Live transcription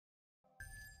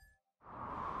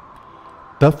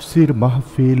তফসির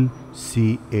মাহফিল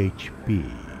CHP।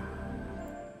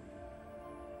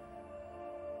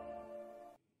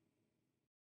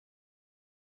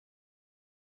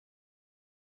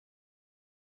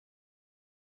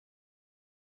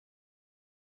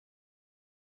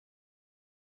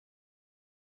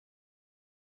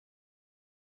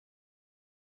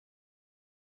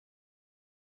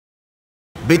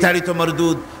 বিতাড়িত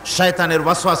মরদুদ শয়তানের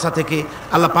ওয়াসওয়াসা থেকে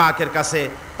আল্লাহ পাকের কাছে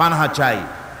পানাহ চাই।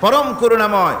 পরম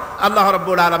করুণাময় আল্লাহ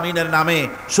রাব্বুল আলামিনের নামে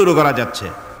শুরু করা যাচ্ছে।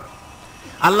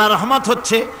 আল্লাহ রহমত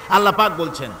হচ্ছে, আল্লাহ পাক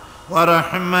বলছেন ওয়া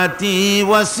রাহমাতি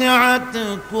ওয়াসিআত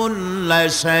কুল্লা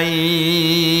শাই,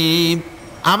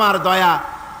 আমার দয়া,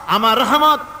 আমার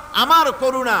রহমত, আমার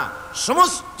করুণা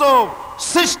সমস্ত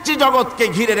সৃষ্টি জগৎকে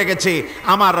ঘিরে রেখেছে।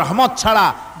 আমার রহমত ছাড়া,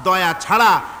 দয়া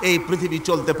ছাড়া এই পৃথিবী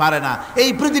চলতে পারে না। এই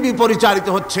পৃথিবী পরিচালিত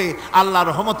হচ্ছে আল্লাহর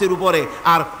রহমতের উপরে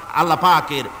আর আল্লাহ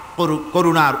পাকের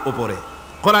করুণার উপরে।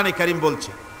 কোরআনে কারীম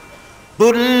বলছে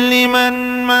কুল লিমান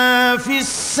মা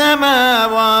ফিস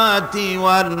সামাওয়াতি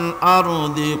ওয়াল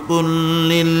আরদি কুল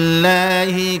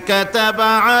লিল্লাহি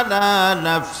কাতাবা আলা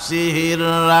নাফসিহির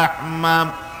রাহমা।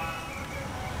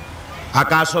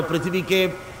 আকাশ ও পৃথিবীকে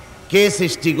কে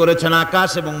সৃষ্টি করেছেন? আকাশ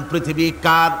এবং পৃথিবী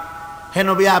কার? হে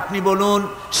নবী আপনি বলুন,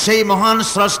 সেই মহান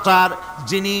স্রষ্টার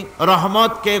যিনি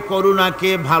রহমতকে,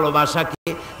 করুণাকে, ভালোবাসাকে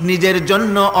নিজের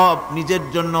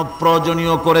জন্য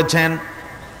প্রয়োজনীয় করেছেন।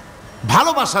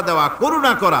 ভালোবাসা দেওয়া,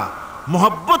 করুণা করা,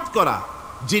 মহব্বত করা,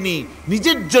 যিনি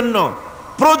নিজের জন্য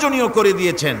প্রয়োজনীয় করে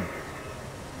দিয়েছেন।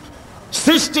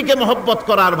 সৃষ্টিকে মহব্বত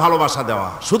করা আর ভালোবাসা দেওয়া,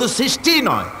 শুধু সৃষ্টি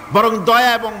নয় বরং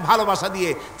দয়া এবং ভালোবাসা দিয়ে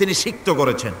তিনি সিক্ত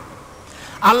করেছেন।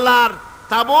 আল্লাহর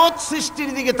তাবৎ সৃষ্টির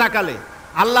দিকে তাকালে,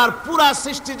 আল্লাহর পুরা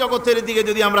সৃষ্টি জগতের দিকে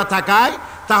যদি আমরা তাকাই,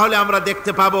 তাহলে আমরা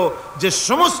দেখতে পাবো যে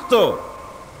সমস্ত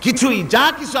কিছুই, যা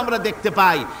কিছু আমরা দেখতে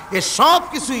পাই, এ সব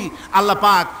কিছুই আল্লাহ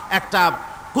পাক একটা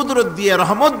কুদরত দিয়ে,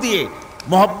 রহমত দিয়ে,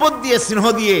 মহব্বত দিয়ে, স্নেহ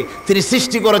দিয়ে তিনি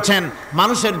সৃষ্টি করেছেন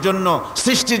মানুষের জন্য,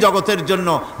 সৃষ্টি জগতের জন্য।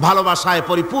 ভালোবাসায়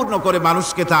পরিপূর্ণ করে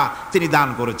মানুষকে তা তিনি দান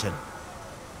করেছেন।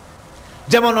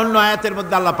 যেমন অন্য আয়াতের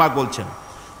মধ্যে আল্লাহ পাক বলছেন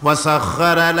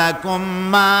وَسَخَّرَ لَكُم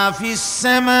مَّا فِي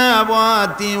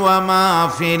السَّمَاوَاتِ وَمَا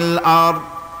فِي الْأَرْضِ।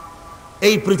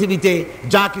 এই পৃথিবীতে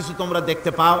যা কিছু তোমরা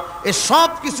দেখতে পাও, এ সব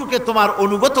কিছুকে তোমার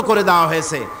অনুগত করে দেওয়া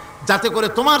হয়েছে, যাতে করে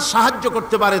তোমার সাহায্য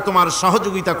করতে পারে, তোমার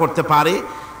সহযোগিতা করতে পারে।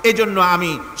 এজন্য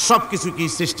আমি সব কিছুকেই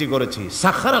সৃষ্টি করেছি।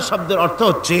 সাখারা শব্দের অর্থ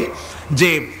হচ্ছে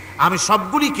যে আমি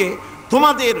সবগুলিকে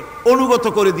তোমাদের অনুগত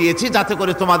করে দিয়েছি, যাতে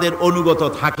করে তোমাদের অনুগত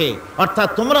থাকে। অর্থাৎ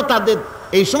তোমরা তাদের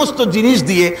এই সমস্ত জিনিস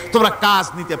দিয়ে তোমরা কাজ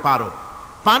নিতে পারো।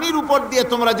 পানির উপর দিয়ে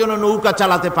তোমরা যেন নৌকা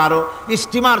চালাতে পারো,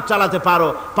 স্টিমার চালাতে পারো,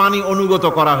 পানি অনুগত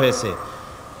করা হয়েছে,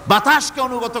 বাতাসকে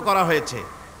অনুগত করা হয়েছে।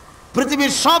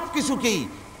 পৃথিবীর সব কিছুকেই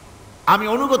আমি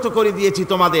অনুগত করে দিয়েছি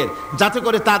তোমাদের, যাতে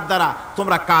করে তার দ্বারা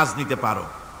তোমরা কাজ নিতে পারো।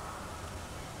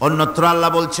 অন্যত্র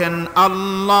আল্লাহ বলছেন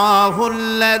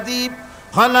আল্লাহুল্লাযী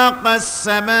খালাকাস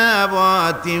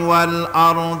সামাওয়াতি ওয়াল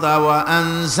আরদা ওয়া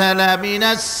আনজালা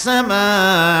মিনাস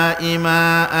সামাই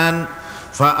মাআন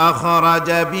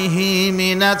ফাআখরাজা বিহি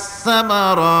মিনাস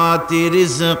সামারাতি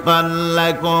রিজকান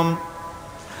লাকুম।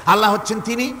 আল্লাহ হচ্ছেন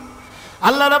তিনি,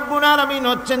 আল্লাহ রাব্বুল আলামিন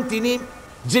হচ্ছেন তিনি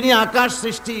যিনি আকাশ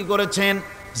সৃষ্টি করেছেন,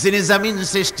 যিনি জমিন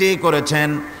সৃষ্টি করেছেন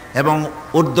এবং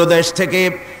ঊর্ধ্বদেশ থেকে,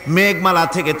 মেঘমালা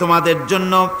থেকে তোমাদের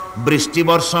জন্য বৃষ্টি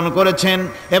বর্ষণ করেছেন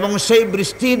এবং সেই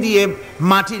বৃষ্টি দিয়ে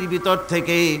মাটির ভিতর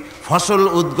থেকে ফসল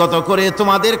উদ্গত করে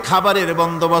তোমাদের খাবারের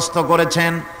বন্দোবস্ত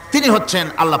করেছেন। তিনি হচ্ছেন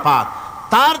আল্লাহ পাক।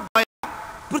 তার দয়া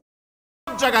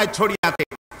সব জায়গায় ছড়িয়ে আছে।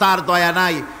 তার দয়া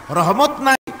নাই, রহমত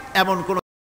নাই, এমন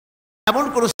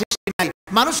কোন সৃষ্টি নাই।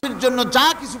 মানুষের জন্য যা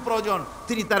কিছু প্রয়োজন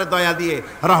তিনি তার দয়া দিয়ে,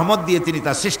 রহমত দিয়ে তিনি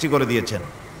তা সৃষ্টি করে দিয়েছেন।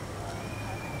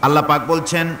 আল্লাহ পাক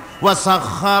বলছেন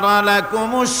ওয়াসাখখারা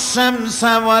লাকুমুশ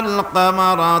শামসা ওয়াল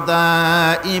কামারা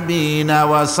দাইবিনা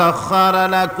ওয়াসাখখারা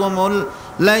লাকুমুল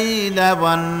লাইলা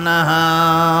ওয়ান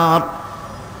নাহার।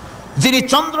 যিনি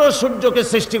চন্দ্র সূর্যকে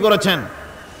সৃষ্টি করেছেন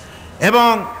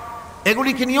এবং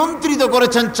এগুলিকে নিয়ন্ত্রিত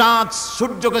করেছেন, চাঁদ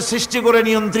সূর্যকে সৃষ্টি করে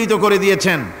নিয়ন্ত্রিত করে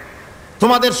দিয়েছেন,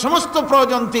 তোমাদের সমস্ত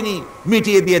প্রয়োজন তিনি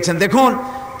মিটিয়ে দিয়েছেন। দেখুন,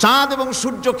 চাঁদ এবং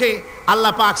সূর্যকে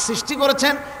আল্লাহ পাক সৃষ্টি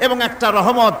করেছেন এবং একটা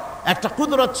রহমত, একটা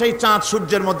কুদরত সেই চাঁদ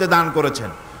সূর্যের মধ্যে দান করেছেন।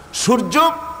 সূর্য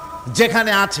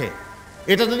যেখানে আছে,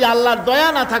 এটা যদি আল্লাহর দয়া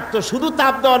না থাকতো, শুধু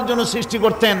তাপ দেওয়ার জন্য সৃষ্টি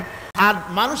করতেন আর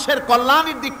মানুষের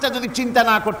কল্যাণের দিকটা যদি চিন্তা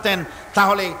না করতেন,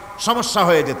 তাহলে সমস্যা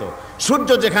হয়ে যেত। সূর্য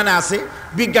যেখানে আছে,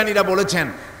 বিজ্ঞানীরা বলেছেন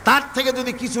তার থেকে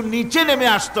যদি কিছু নিচে নেমে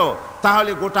আসতো,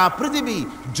 তাহলে গোটা পৃথিবী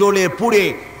জ্বলে পুড়ে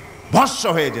ভস্ম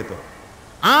হয়ে যেত।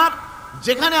 আর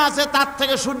যেখানে আছে তার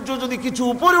থেকে সূর্য যদি কিছু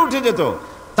উপরে উঠে যেত,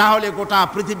 তাহলে গোটা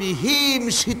পৃথিবী হিম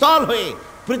শীতল হয়ে,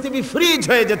 পৃথিবী ফ্রিজ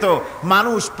হয়ে যেত,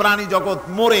 মানুষ প্রাণী জগৎ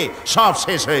মরে সব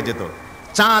শেষ হয়ে যেত।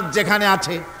 চাঁদ যেখানে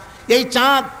আছে, এই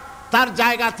চাঁদ তার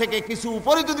জায়গা থেকে কিছু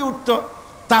উপরে যদি উঠতো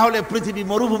তাহলে পৃথিবী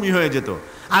মরুভূমি হয়ে যেত,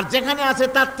 আর যেখানে আছে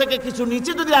তার থেকে কিছু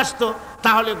নিচে যদি আসতো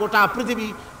তাহলে গোটা পৃথিবী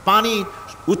পানি,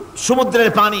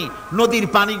 সমুদ্রের পানি, নদীর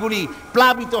পানিগুলি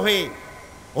প্লাবিত হয়ে,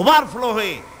 ওভারফ্লো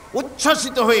হয়ে,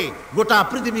 উচ্ছ্বসিত হয়ে গোটা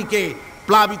পৃথিবীকে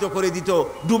প্লাবিত করে দিত,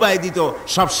 ডুবাই দিত,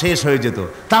 সব শেষ হয়ে যেত।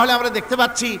 তাহলে আমরা দেখতে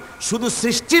পাচ্ছি শুধু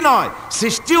সৃষ্টি নয়,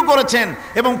 সৃষ্টিও করেছেন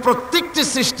এবং প্রত্যেকটি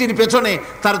সৃষ্টির পেছনে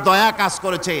তার দয়া কাজ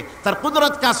করেছে, তার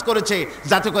কুদরত কাজ করেছে,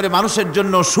 যাতে করে মানুষের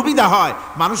জন্য সুবিধা হয়,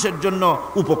 মানুষের জন্য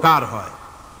উপকার হয়।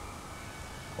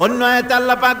 অন্য আয়াতে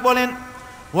আল্লাহ পাক বলেন,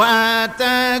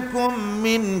 وآتاكم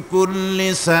من كل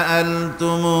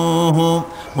سألتموه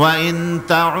وإن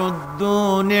تعدوا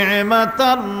نعمة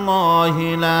الله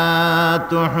لا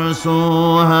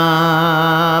تحصوها।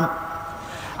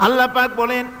 আল্লাহ পাক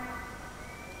বলেন,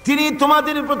 তিনি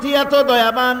তোমাদের প্রতি এত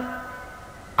দয়াবান,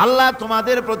 আল্লাহ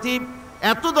তোমাদের প্রতি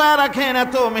এত দয়া রাখেন,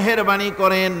 এত মেহেরবানি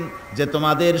করেন যে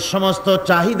তোমাদের সমস্ত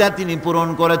চাহিদা তিনি পূরণ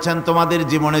করেছেন, তোমাদের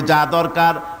জীবনে যা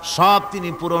দরকার সব তিনি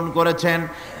পূরণ করেছেন।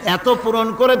 এত পূরণ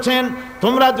করেছেন,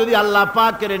 তোমরা যদি আল্লাহ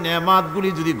পাকের নেয়ামতগুলি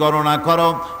যদি গণনা করো,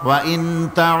 ওয়া ইন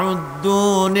তাউদ্দু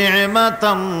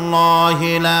নি'মাতাল্লাহি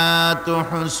লা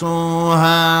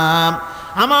তুহসুহা,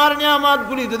 আমার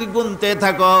নিয়ামতগুলি যদি গুনতে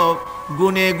থাকো,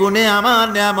 গুনে গুনে আমার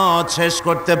নিয়ামত শেষ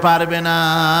করতে পারবে না।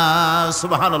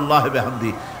 সুবহানাল্লাহি ওয়া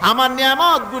বিহামদি, আমার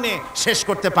নিয়ামত গুনে শেষ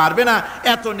করতে পারবে না,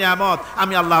 এত নিয়ামত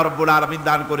আমি আল্লাহ রাব্বুল আলামিন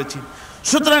দান করেছি।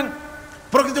 সুতরাং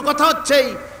প্রকৃত কথা হচ্ছেই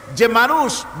যে মানুষ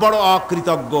বড়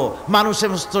অকৃতজ্ঞ, মানুষ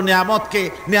সমস্ত নিয়ামতকে,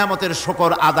 নিয়ামতের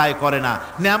শুকর আদায় করে না,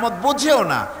 নিয়ামত বোঝেও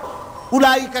না।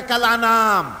 উলাইকা কাল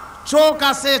আনাম, চোখ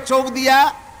আছে, চোখ দিয়া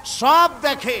সব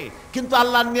দেখে, কিন্তু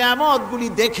আল্লাহর নিয়ামতগুলি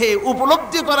দেখে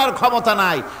উপলব্ধি করার ক্ষমতা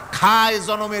নাই। খায়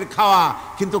জনমের খাওয়া,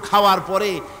 কিন্তু খাওয়ার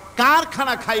পরে কার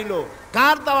খানা খাইলো,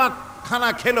 কার দেওয়া খানা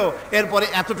খেলো, এরপরে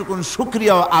এতটুকুন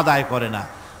শুকরিয়াও আদায় করে না।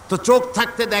 তো চোখ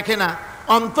থাকতে দেখে না,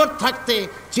 অন্তর থাকতে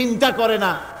চিন্তা করে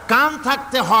না, কান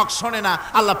থাকতে হক শোনে না।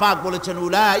 আল্লাহ পাক বলেছেন,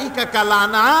 উলাইকা কাল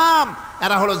আনাম,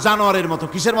 এরা হলো জানোয়ারের মতো।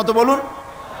 কিসের মতো বলুন?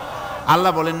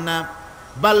 আল্লাহ বলেন না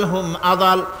বালহুম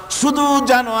আদাল, শুধু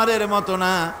জানোয়ারের মতো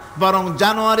না, বরং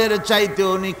জানোয়ারের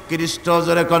চাইতেও নিকৃষ্ট।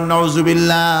 জোরে কর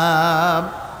নাউজুবিল্লাহ।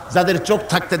 যাদের চোখ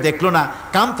থাকতে দেখলো না,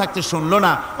 কান থাকতে শুনলো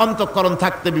না, অন্তঃকরণ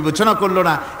থাকতে বিবেচনা করলো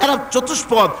না, এরা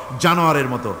চতুষ্পদ জানোয়ারের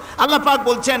মতো। আল্লাহ পাক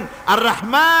বলছেন, আর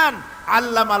রহমান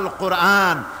আল্লামাল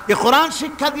কোরআন, এ কোরআন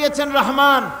শিক্ষা দিয়েছেন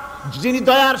রহমান, যিনি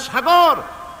দয়ার সাগর,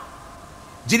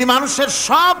 যিনি মানুষের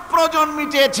সব প্রয়োজন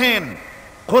মিটিয়েছেন।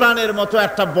 কোরআনের মতো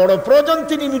একটা বড় প্রয়োজন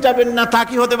তিনি মিটাবেন না, তা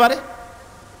কি হতে পারে?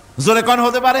 জোরে কোন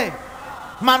হতে পারে?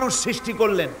 মানুষ সৃষ্টি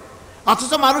করলেন,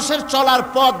 অথচ মানুষের চলার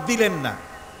পথ দিলেন না।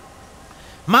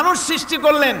 মানুষ সৃষ্টি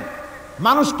করলেন,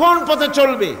 মানুষ কোন পথে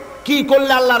চলবে, কি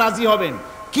করলে আল্লাহ রাজি হবেন,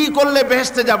 কি করলে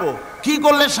বেহেশতে যাব, কি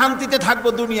করলে শান্তিতে থাকবো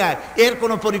দুনিয়ায়, এর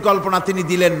কোনো পরিকল্পনা তিনি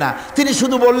দিলেন না। তিনি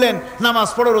শুধু বললেন, নামাজ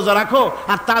পড়ো, রোজা রাখো,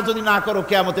 আর তা যদি না করো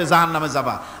কিয়ামতে জাহান্নামে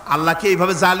যাবা। আল্লাহ কি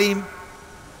এইভাবে জালিম?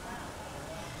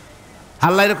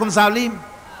 আল্লাহ এরকম জালিম?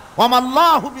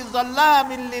 ওয়ামাল্লাহু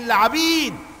বিযাল্লামিল লিল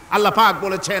আবিদ। আল্লাহ পাক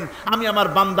বলেছেন, আমি আমার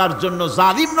বান্দার জন্য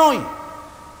জালিম নই,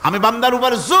 আমি বান্দার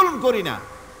উপর জুলম করি না।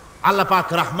 আল্লাহ পাক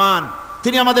রহমান,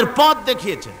 তিনি আমাদের পথ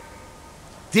দেখিয়েছেন।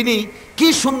 তিনি কি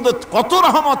সুন্দর, কত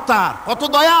রহমত তার, কত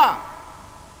দয়া।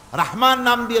 রহমান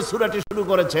নাম দিয়ে সূরাটি শুরু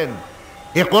করেছেন।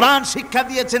 এ কোরআন শিক্ষা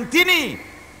দিয়েছেন তিনি,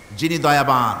 যিনি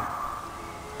দয়াবান।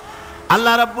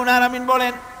 আল্লাহ রাব্বুল আলামিন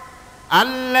বলেন,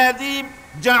 আল্লাযী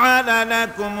জাআলা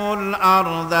লাকুমুল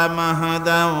আরদা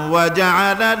মাহাদান ওয়া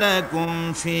জাআলা লাকুম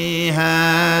ফীহা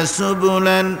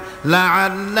সুবুলান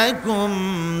লাআল্লাকুম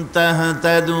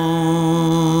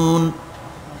তাহতাদুন।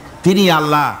 তিনি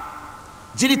আল্লাহ,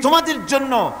 যিনি তোমাদের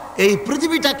জন্য এই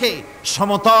পৃথিবীটাকে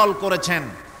সমতল করেছেন,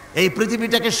 এই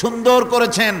পৃথিবীটাকে সুন্দর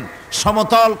করেছেন,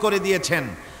 সমতল করে দিয়েছেন।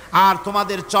 আর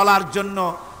তোমাদের চলার জন্য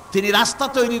তিনি রাস্তা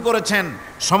তৈরি করেছেন,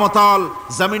 সমতল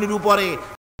জমিনের উপরে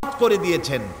করে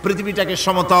দিয়েছেন, পৃথিবীটাকে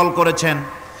সমতল করেছেন,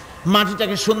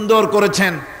 মাটিটাকে সুন্দর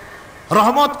করেছেন,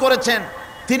 রহমত করেছেন।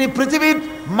 তিনি পৃথিবীর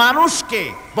মানুষকে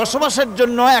বসবাসের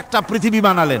জন্য একটা পৃথিবী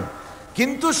বানালেন,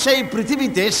 কিন্তু সেই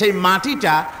পৃথিবীতে সেই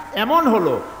মাটিটা এমন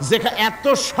হলো যেখানে এত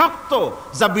শক্ত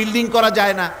যা বিল্ডিং করা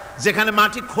যায় না, যেখানে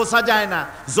মাটি খোসা যায় না,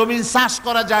 জমিন চাষ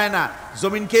করা যায় না।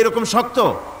 জমিন কি এরকম শক্ত?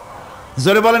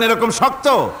 জোরে বলেন, এরকম শক্ত?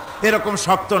 এরকম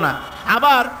শক্ত না।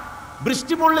 আবার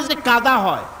বৃষ্টি পড়লে যে কাদা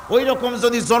হয়, ওই রকম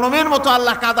যদি জনমের মতো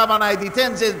আল্লাহ কাদা বানায় দিতেন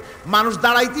যে মানুষ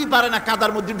দাঁড়াইতেই পারে না,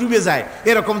 কাদার মধ্যে ডুবে যায়,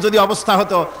 এরকম যদি অবস্থা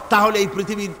হতো, তাহলে এই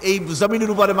পৃথিবীর এই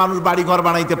জমিনের উপরে মানুষ বাড়ি ঘর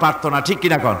বানাইতে পারতো না। ঠিক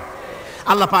কিনা কন?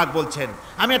 আল্লাহ পাক বলছেন,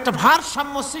 আমি একটা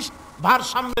ভারসাম্য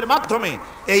ভারসাম্যের মাধ্যমে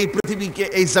এই পৃথিবীকে,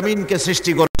 এই জমিনকে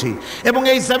সৃষ্টি করেছি, এবং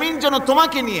এই জমিন যেন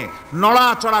তোমাকে নিয়ে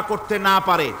নড়াচড়া করতে না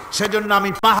পারে সেজন্য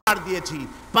আমি পাহাড় দিয়েছি।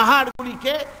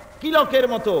 পাহাড়গুলিকে কিলকের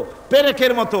মতো,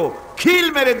 পেরেকের মতো খিল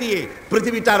মেরে দিয়ে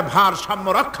পৃথিবীটার ভারসাম্য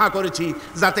রক্ষা করেছি,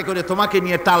 যাতে করে তোমাকে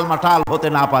নিয়ে টালমাটাল হতে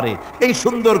না পারে। এই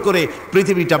সুন্দর করে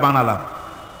পৃথিবীটা বানালাম।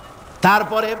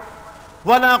 তারপরে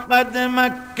وَلَقَدْ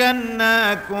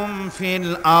مَكَّنَّاكُمْ فِي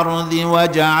الْأَرْضِ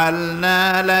وَجَعَلْنَا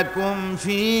لَكُمْ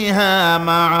فِيهَا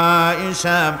مَعَائِشَ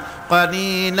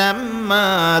قَلِيلًا مَا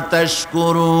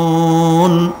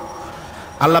تَشْكُرُونَ।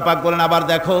 আল্লাহ পাক বলেন, আবার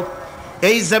দেখো,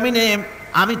 এই জমিনে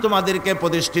আমি তোমাদেরকে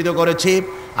প্রতিষ্ঠিত করেছি,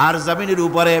 আর জমিনের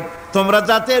উপরে তোমরা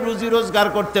যাতে রুজি রোজগার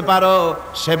করতে পারো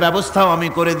সে ব্যবস্থাও আমি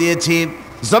করে দিয়েছি।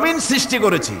 জমিন সৃষ্টি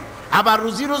করেছি, আবার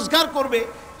রুজি রোজগার করবে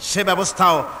সে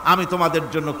ব্যবস্থাও আমি তোমাদের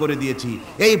জন্য করে দিয়েছি।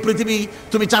 এই পৃথিবী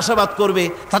তুমি চাষাবাদ করবে,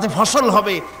 তাতে ফসল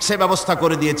হবে সে ব্যবস্থা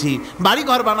করে দিয়েছি।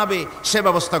 বাড়িঘর বানাবে সে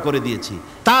ব্যবস্থা করে দিয়েছি।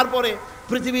 তারপরে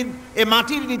পৃথিবীর এ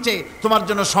মাটির নিচে তোমার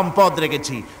জন্য সম্পদ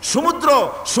রেখেছি। সমুদ্র,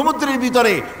 সমুদ্রের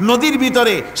ভিতরে, নদীর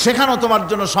ভিতরে, সেখানেও তোমার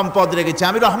জন্য সম্পদ রেখেছি।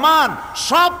 আমি রহমান,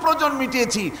 সব প্রয়োজন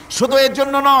মিটিয়েছি। শুধু এর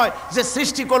জন্য নয় যে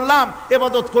সৃষ্টি করলাম,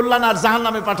 ইবাদত করলাম আর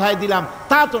জাহান্নামে পাঠিয়ে দিলাম,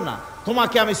 তা তো না।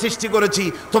 তোমাকে আমি সৃষ্টি করেছি,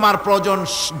 তোমার প্রয়োজন,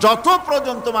 যত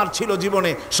প্রয়োজন তোমার ছিল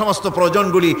জীবনে, সমস্ত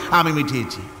প্রয়োজনগুলি আমি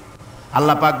মিটিয়েছি।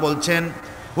 আল্লাহ পাক বলছেন,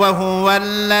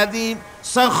 ওয়াহুয়াল্লাযী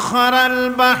সাখখারাল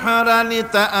বাহরা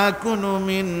লিতাকুনু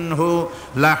মিনহু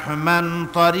লাহমান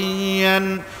তারিয়ান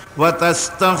ওয়া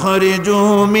তাস্তাখরিজু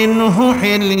মিনহু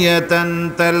হিলিয়াতান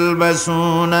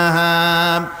তালবাসুনাহা।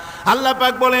 আল্লাহ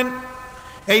পাক বলেন,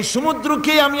 এই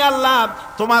সমুদ্রকে আমি আল্লাহ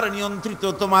তোমার নিয়ন্ত্রিত,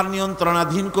 তোমার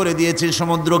নিয়ন্ত্রণাধীন করে দিয়েছি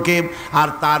সমুদ্রকে, আর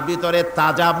তার ভিতরে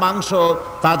তাজা মাংস,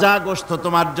 তাজা গোশত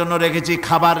তোমার জন্য রেখেছি,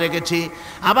 খাবার রেখেছি।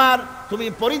 আবার তুমি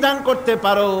পরিধান করতে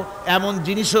পারো এমন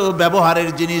জিনিসও, ব্যবহারের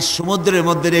জিনিস সমুদ্রের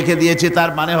মধ্যে রেখে দিয়েছি।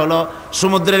 তার মানে হলো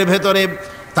সমুদ্রের ভেতরে,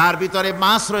 তার ভিতরে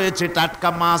মাছ রয়েছে, টাটকা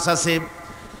মাছ আছে,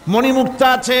 মণিমুক্তা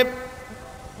আছে।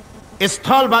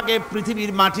 স্থলভাগে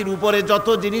পৃথিবীর মাটির উপরে যত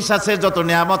জিনিস আছে, যত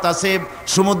নেয়ামত আছে,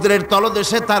 সমুদ্রের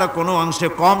তলদেশে তার কোনো অংশে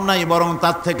কম নাই, বরং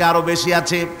তার থেকে আরো বেশি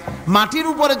আছে। মাটির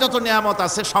উপরে যত নেয়ামত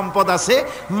আছে, সম্পদ আছে,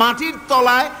 মাটির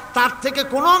তলায় তার থেকে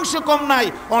কোনো অংশে কম নাই।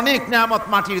 অনেক নেয়ামত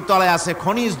মাটির তলায় আছে,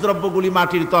 খনিজ দ্রব্যগুলি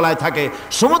মাটির তলায় থাকে।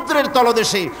 সমুদ্রের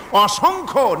তলদেশে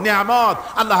অসংখ্য নেয়ামত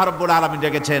আল্লাহ রাব্বুল আলামিন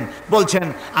রেখেছেন। বলছেন,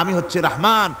 আমি হচ্ছে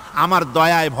রহমান, আমার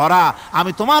দয়ায় ভরা,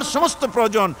 আমি তোমার সমস্ত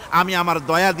প্রয়োজন আমি আমার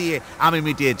দয়া দিয়ে আমি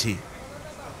মিটিয়েছি।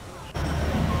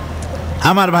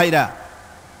 আমার ভাইরা,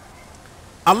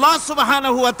 আল্লাহ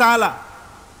সুবহানাহু ওয়া তাআলা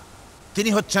তিনি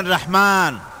হচ্ছেন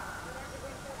রহমান,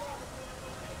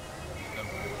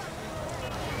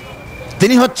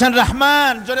 তিনি হচ্ছেন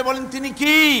রহমান। জোরে বলেন, তিনি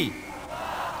কি?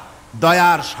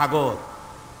 দয়ার সাগর,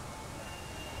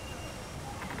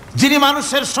 যিনি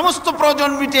মানুষের সমস্ত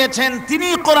প্রয়োজন মিটিয়েছেন, তিনি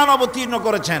কোরআন অবতীর্ণ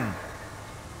করেছেন।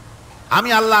 আমি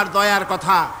আল্লাহর দয়ার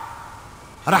কথা,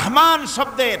 রহমান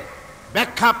শব্দের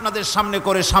ব্যাখ্যা আপনাদের সামনে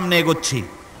করে সামনে এগোচ্ছি।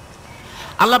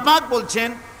 আল্লাহ পাক বলছেন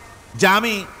যে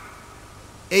আমি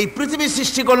এই পৃথিবী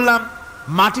সৃষ্টি করলাম,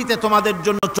 মাটিতে তোমাদের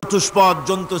জন্য চতুষ্পদ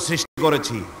জন্তু সৃষ্টি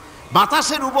করেছি,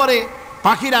 বাতাসের উপরে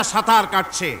পাখিরা সাঁতার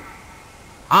কাটছে,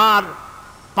 আর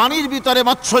পানির ভিতরে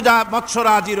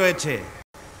মৎস্যরাজি রয়েছে।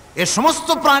 এ সমস্ত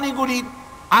প্রাণীগুলি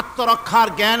আত্মরক্ষার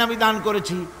জ্ঞান আমি দান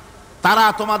করেছি, তারা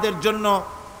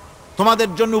তোমাদের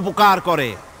জন্য উপকার করে।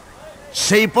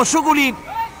 সেই পশুগুলির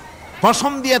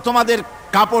পশম দিয়ে তোমাদের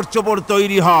কাপড় চোপড়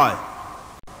তৈরি হয়,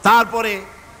 তারপরে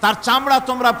তার চামড়া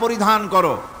তোমরা পরিধান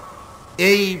করো।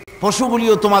 এই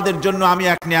পশুগুলিও তোমাদের জন্য আমি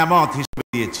এক নিয়ামত হিসেবে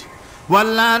দিয়েছি।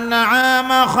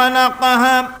 ওয়াল-আনআমা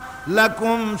খালাকাহা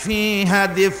লাকুম ফীহা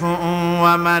দিফউন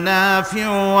ওয়া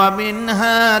মানাফিউ ওয়া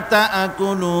মিনহা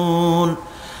তা'কুলুন।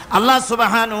 আল্লাহ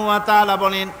সুবহানাহু ওয়া তাআলা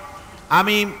বলেন,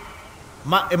 আমি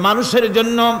মানুষের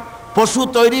জন্য পশু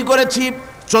তৈরি করেছি,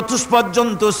 চতুষ্পদ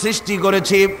জন্তু সৃষ্টি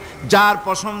করেছি, যার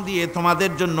পশম দিয়ে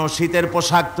তোমাদের জন্য শীতের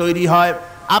পোশাক তৈরি হয়।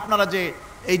 আপনারা যে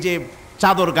এই যে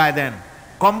চাদর গায়ে দেন,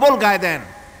 কম্বল গায়ে দেন,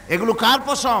 এগুলো কার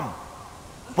পশম?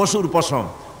 পশুর পশম।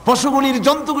 পশুগুলির,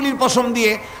 জন্তুগুলির পশম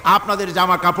দিয়ে আপনাদের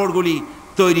জামা কাপড়গুলি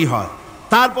তৈরি হয়।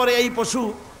 তারপরে এই পশু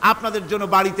আপনাদের জন্য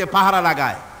বাড়িতে পাহারা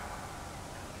লাগায়।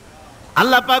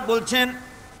 আল্লাহ পাক বলছেন,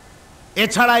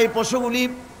 এছাড়া এই পশুগুলি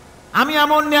আমি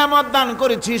এমন নিয়ামত দান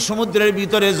করেছি সমুদ্রের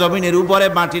ভিতরে, জমিনের উপরে,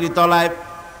 মাটির তলায়,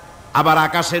 আবার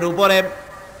আকাশের উপরে,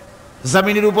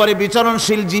 জমিনের উপরে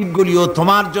বিচরণশীল জীবগুলিও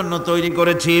তোমার জন্য তৈরি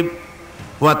করেছি।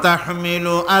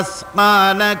 ওয়াতাহমিলু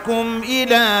আসকালাকুম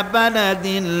ইলা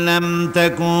বালাদিন লাম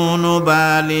তাকুনু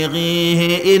বালিগিহি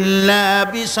ইল্লা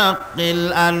বিশাক্কিল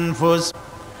আনফুস।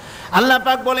 আল্লাহ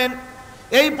পাক বলেন,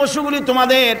 এই পশুগুলি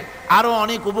তোমাদের আরো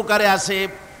অনেক উপকারে আসে।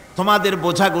 তোমাদের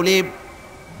বোঝাগুলি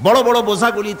বড় বড়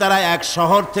বোঝাগুলি তারা এক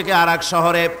শহর থেকে আর এক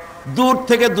শহরে, দূর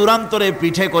থেকে দূরান্তরে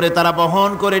পিঠে করে তারা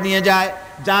বহন করে নিয়ে যায়।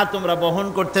 যা তোমরা বহন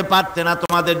করতে পারতে না,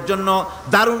 তোমাদের জন্য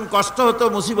দারুণ কষ্ট হতো,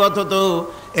 মুসিবত হতো,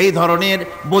 এই ধরনের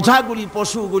বোঝাগুলি,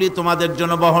 পশুগুলি তোমাদের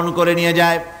জন্য বহন করে নিয়ে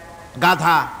যায়।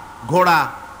 গাধা, ঘোড়া,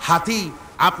 হাতি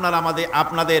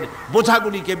আপনাদের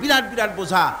বোঝাগুলিকে, বিরাট বিরাট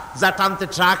বোঝা যা টানতে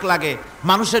ট্রাক লাগে,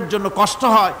 মানুষের জন্য কষ্ট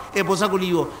হয়, এই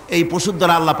বোঝাগুলিও এই পশুর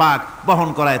দ্বারা আল্লাহ পাক বহন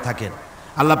করায় থাকেন।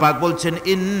 আল্লাহ পাক বলছেন,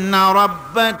 ইন্না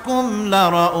রাব্বাকুম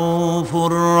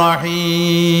লারাউফুর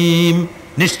রহিম,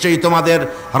 নিশ্চয়ই তোমাদের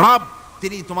রব,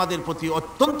 তিনি তোমাদের প্রতি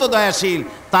অত্যন্ত দয়াশীল,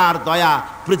 তার দয়া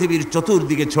পৃথিবীর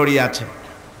চতুর্দিকে ছড়িয়ে আছে।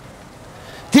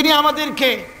 তিনি আমাদেরকে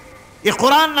এ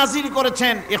কোরআন নাজিল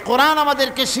করেছেন, এ কোরআন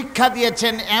আমাদেরকে শিক্ষা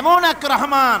দিয়েছেন এমন এক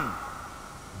রহমান,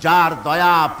 যার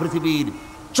দয়া পৃথিবীর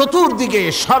চতুর্দিকে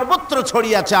সর্বত্র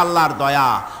ছড়িয়ে আছে। আল্লাহর দয়া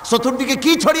চতুর্দিকে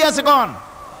কি ছড়িয়ে আছে কোন?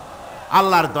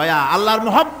 আল্লাহর দয়া, আল্লাহর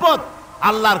মোহব্বত,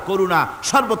 আল্লাহর করুণা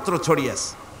সর্বত্র ছড়িয়ে আছে।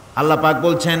 আল্লাহ পাক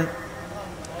বলছেন,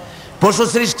 পশু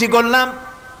সৃষ্টি করলাম,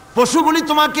 পশুগুলি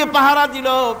তোমাকে পাহারা দিল,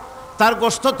 তার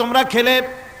গোশত তোমরা খেলে,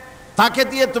 তাকে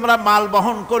দিয়ে তোমরা মাল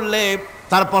বহন করলে,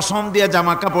 তার পশম দিয়ে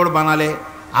জামা কাপড় বানালে।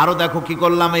 আরো দেখো কি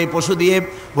করলাম এই পশু দিয়ে,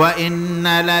 ওয়া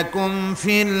ইন্না লাকুম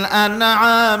ফিল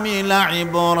আনআমি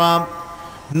লাইবরা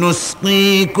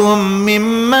নুসকিকুম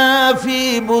মিম্মা ফি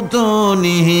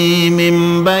বুতুনিহি মিন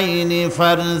বাইনি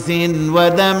ফারসিন ওয়া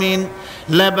দামিন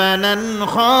লাবানান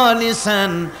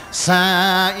খালিসান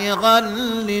সাইগাল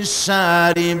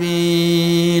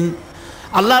লিশারিবিন।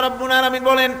 আল্লাহ রাব্বুল আলামিন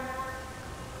বলেন,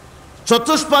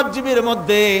 চতুষ্পদ জীবের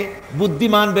মধ্যে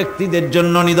বুদ্ধিমান ব্যক্তিদের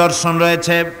জন্য নিদর্শন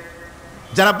রয়েছে,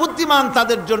 যারা বুদ্ধিমান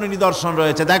তাদের জন্য নিদর্শন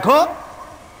রয়েছে। দেখো,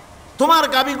 তোমার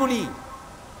গাভীগুলি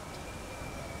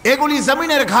এগুলি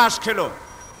জমিনের ঘাস খেলো,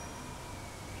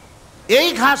 এই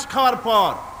ঘাস খাওয়ার পর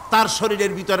তার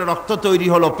শরীরের ভিতরে রক্ত তৈরি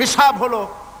হলো, পেশাব হলো,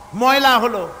 ময়লা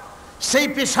হলো, সেই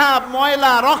পেশাব,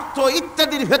 ময়লা, রক্ত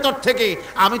ইত্যাদির ভেতর থেকে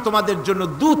আমি তোমাদের জন্য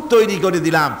দুধ তৈরি করে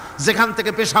দিলাম। যেখান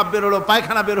থেকে পেশাব বের হলো,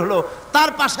 পায়খানা বের হলো, তার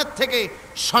পাশের থেকে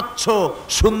স্বচ্ছ,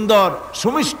 সুন্দর,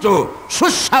 সুমিষ্ট,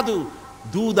 সুস্বাদু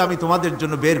দুধ আমি তোমাদের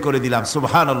জন্য বের করে দিলাম।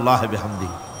 সুবহানাল্লাহ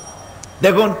বিহামদিহি।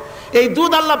 দেখুন, এই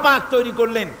দুধ আল্লাহ পাক তৈরি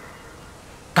করলেন।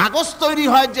 কাগজ তৈরি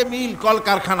হয় যে মিল,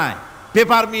 কলকারখানায়,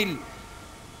 পেপার মিল,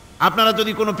 আপনারা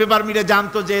যদি কোনো পেপার মিলে যান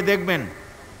তো যে দেখবেন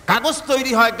কাগজ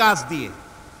তৈরি হয় গাছ দিয়ে।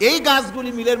 এই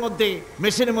গাছগুলি মিলের মধ্যে,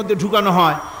 মেশিনের মধ্যে ঢুকানো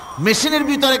হয়, মেশিনের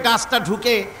ভিতরে গাছটা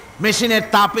ঢুকে মেশিনের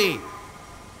তাপে,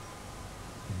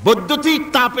 বৈদ্যুতিক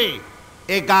তাপে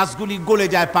এই গাছগুলি গলে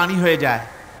যায়, পানি হয়ে যায়।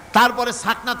 তারপরে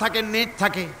ছাকনা থাকে, নেট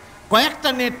থাকে, কয়েকটা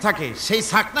নেট থাকে, সেই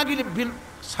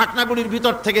ছাকনাগুলির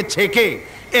ভিতর থেকে ছেঁকে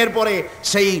এরপরে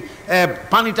সেই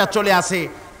পানিটা চলে আসে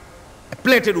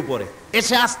প্লেটের উপরে,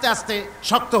 এসে আস্তে আস্তে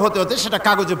শক্ত হতে হতে সেটা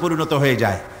কাগজে পরিণত হয়ে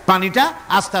যায়, পানিটা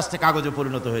আস্তে আস্তে কাগজে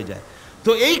পরিণত হয়ে যায়।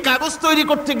 তো এই কাগজ তৈরি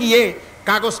করতে গিয়ে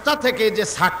কাগজটা থেকে যে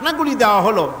ছাকনাগুলি দেওয়া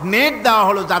হলো, নেট দেওয়া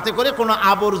হলো, যাতে করে কোনো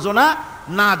আবর্জনা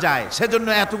না যায়, সেজন্য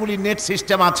এতগুলি নেট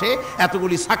সিস্টেম আছে,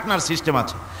 এতগুলি ছাকনার সিস্টেম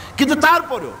আছে। কিন্তু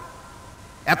তারপরেও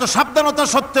এত সাবধানতা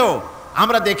সত্ত্বেও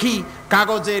আমরা দেখি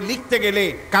কাগজে লিখতে গেলে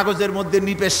কাগজের মধ্যে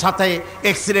নিপের সাথে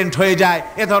অ্যাক্সিডেন্ট হয়ে যায়,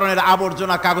 এ ধরনের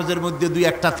আবর্জনা কাগজের মধ্যে দুই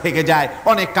একটা থেকে যায়,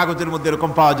 অনেক কাগজের মধ্যে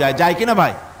এরকম পাওয়া যায়, যায় কিনা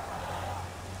ভাই?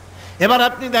 এবার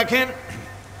আপনি দেখেন,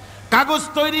 কাগজ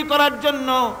তৈরি করার জন্য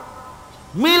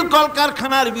মিল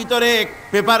কলকারখানার ভিতরে,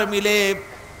 পেপার মিলে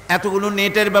এতগুলো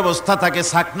নেটের ব্যবস্থা থাকে,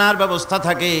 ছাকনার ব্যবস্থা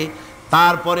থাকে,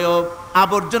 তারপরেও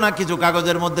আবর্জনা কিছু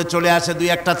কাগজের মধ্যে চলে আসে, দুই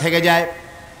একটা থেকে যায়।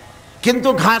 কিন্তু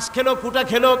ঘাস খেলো, কুটা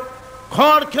খেলো,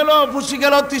 খড় খেলো, ভুসি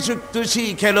খেলো, তুষি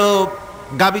খেলো,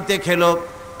 গাবিতে খেলো,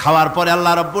 খাওয়ার পরে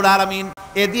আল্লাহ রাব্বুল আলামিন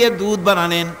এ দিয়ে দুধ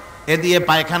বানালেন, এ দিয়ে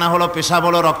পায়খানা হলো, পেশাব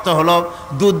হলো, রক্ত হলো।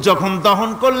 দুধ যখন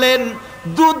দহন করলেন,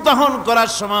 দুধ দহন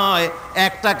করার সময়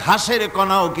একটা ঘাসের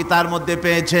কণাও কি তার মধ্যে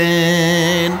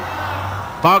পেয়েছেন?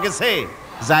 পাওয়া গেছে?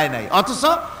 যায় নাই। অথচ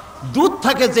দুধ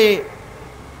থাকে যে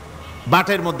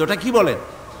বাটের মধ্যে, ওটা কি বলেন?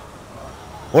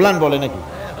 ওলান বলে নাকি?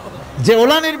 যে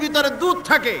ওলানের ভিতরে দুধ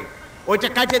থাকে, ওইটা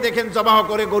কাটে দেখেন, জবাহ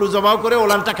করে, গরু জবাহ করে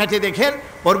ওলানটা কাটে দেখেন,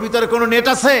 ওর ভিতরে কোনো নেট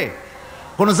আছে,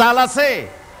 কোনো জাল আছে,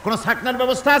 কোনো ছাকনার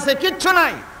ব্যবস্থা আছে? কিচ্ছু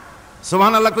নাই।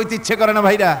 সুবহানাল্লাহ কইতে ইচ্ছে করে না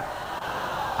ভাইরা?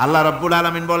 আল্লাহ রাব্বুল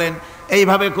আলামিন বলেন,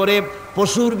 এইভাবে করে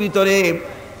পশুর ভিতরে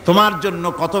তোমার জন্য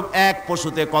কত, এক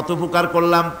পশুতে কত উপকার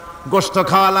করলাম, গোশত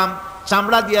খাওয়ালাম,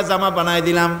 চামড়া দিয়া জামা বানায়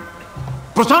দিলাম।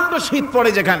 প্রচন্ড শীত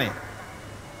পড়ে যেখানে,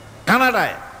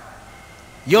 কানাডায়,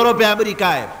 ইউরোপে,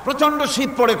 আমেরিকায় প্রচন্ড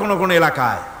শীত পড়ে কোনো কোনো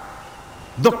এলাকায়।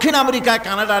 দক্ষিণ আমেরিকায়,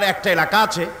 কানাডার একটা এলাকা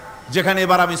আছে যেখানে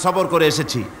এবার আমি সফর করে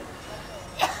এসেছি।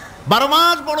 12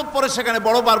 মাস বরফ পড়ে সেখানে,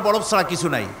 বরফ আর বরফ ছাড়া কিছু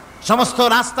নাই, সমস্ত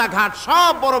রাস্তাঘাট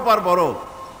সব বরফ আর বরফ।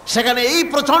 সেখানে এই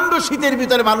প্রচন্ড শীতের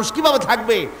ভিতরে মানুষ কিভাবে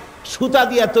থাকবে? সুতা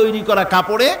দিয়ে তৈরি করা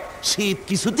কাপড়ে শীত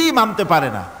কিছুতেই মানতে পারে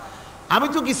না। আমি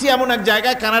তো গেছি এমন এক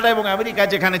জায়গায়, কানাডা এবং আমেরিকা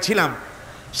যেখানে ছিলাম,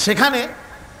 সেখানে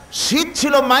শীত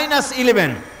ছিল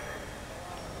 -11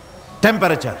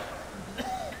 টেম্পারেচার,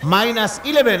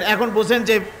 -11। এখন বোঝেন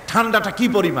যে ঠান্ডাটা কি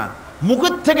পরিমাণ।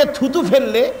 মুখের থেকে থুতু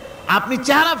ফেললে আপনি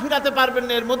চেহারা ফিরাতে পারবেন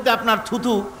না, এর মধ্যে আপনার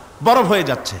থুতু বরফ হয়ে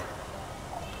যাচ্ছে।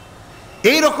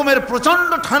 এই রকমের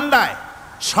প্রচন্ড ঠান্ডায়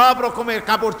সব রকমের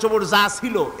কাপড় চোপড় যা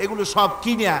ছিল এগুলো সব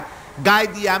কিনে গায়ে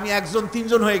দিয়ে আমি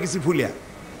 1-3 হয়ে গেছি ফুলিয়া।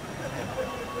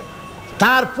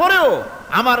 তারপরেও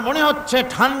আমার মনে হচ্ছে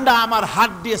ঠান্ডা আমার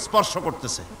হাত দিয়ে স্পর্শ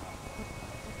করতেছে।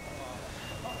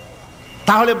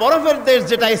 তাহলে বরফের দেশ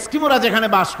যেটা এস্কিমোরা যেখানে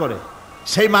বাস করে,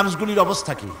 সেই মানুষগুলির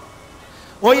অবস্থা কি?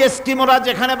 ওই এস্কিমোরা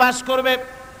যেখানে বাস করবে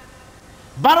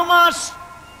 12 মাস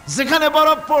যেখানে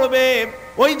বরফ পড়বে,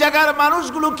 ওই জায়গার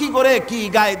মানুষগুলো কি করে কি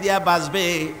গায়ে দিয়া বাঁচবে?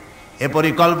 এ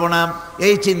পরিকল্পনা,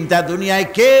 এই চিন্তা দুনিয়ায়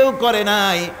কেউ করে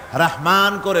নাই,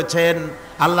 রহমান করেছেন।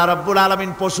 আল্লাহ রাব্বুল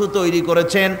আলামিন পশু তৈরি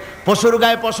করেছেন, পশুর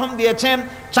গায়ে পশম দিয়েছেন,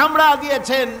 চামড়া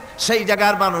দিয়েছেন। সেই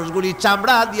জায়গার মানুষগুলি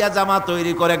চামড়া দিয়া জামা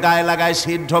তৈরি করে গায়ে লাগায়,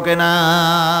 শীত ঢোকে না।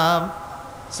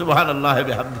 সুবহানাল্লাহ ওয়া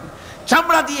বিহামদিহি।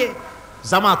 চামড়া দিয়ে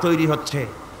জামা তৈরি হচ্ছে,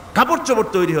 কাপড় চোপড়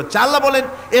তৈরি হচ্ছে। আল্লাহ বলেন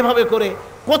এভাবে করে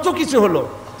কত কিছু হলো।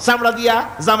 চামড়া দিয়া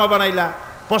জামা বানাইলা,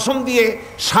 পশম দিয়ে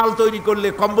শাল তৈরি করলে,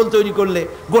 কম্বল তৈরি করলে,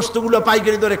 গোশতগুলো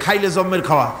পাইকারি দরে খাইলে জম্মের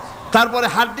খাওয়া। তারপরে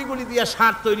হাড্ডিগুলি দিয়ে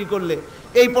শার্ট তৈরি করলে।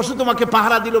 এই পশু তোমাকে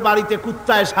পাহারা দিল বাড়িতে,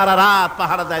 কুত্তায় সারা রাত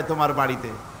পাহারা দেয় তোমার বাড়িতে।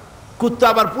 কুত্তা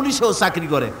আবার পুলিশেও চাকরি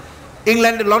করে।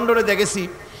 ইংল্যান্ডে, লন্ডনে দেখেছি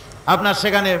আপনার,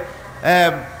 সেখানে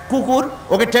কুকুর,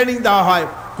 ওকে ট্রেনিং দেওয়া হয়,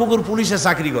 কুকুর পুলিশে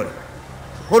চাকরি করে।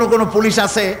 কোনো পুলিশ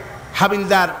আছে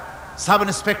হাবিলদার, সাব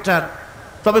ইন্সপেক্টর,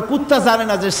 তবে কুত্তা জানে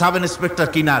না যে সাব ইন্সপেক্টর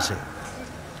কিনা আসে।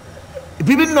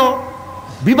 বিভিন্ন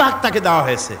বিভাগ তাকে দেওয়া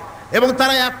হয়েছে এবং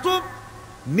তারা এত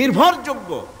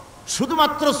নির্ভরযোগ্য,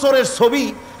 শুধুমাত্র চোরের ছবি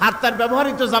আর তার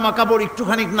ব্যবহৃত জামা কাপড়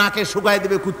একটুখানি নাকে শুকায়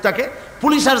দেবে কুত্তাকে,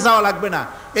 পুলিশ আর যাওয়া লাগবে না।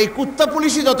 এই কুত্তা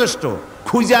পুলিশই যথেষ্ট।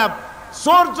 খুঁজা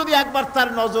চোর যদি একবার তার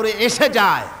নজরে এসে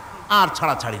যায় আর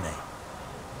ছাড়াছাড়ি নাই,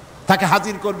 তাকে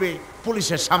হাজির করবে,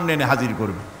 পুলিশের সামনে এনে হাজির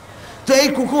করবে। তো এই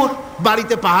কুকুর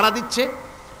বাড়িতে পাহারা দিচ্ছে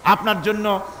আপনার জন্য,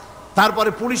 তারপরে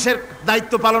পুলিশের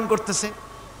দায়িত্ব পালন করতেছে।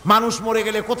 মানুষ মরে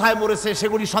গেলে কোথায় মরেছে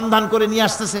সেগুলি সন্ধান করে নিয়ে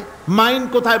আসতেছে, মাইন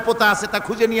কোথায় পোতা আছে তা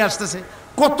খুঁজে নিয়ে আসতেছে।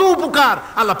 কত উপকার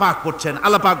আল্লাহ পাক করছেন।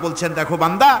 আল্লাহ পাক বলছেন, দেখো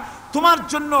বান্দা, তোমার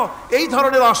জন্য এই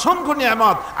ধরনের অসংখ্য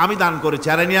নিয়ামত আমি দান করেছি।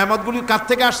 আর এই নিয়ামতগুলি কার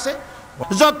থেকে আসছে?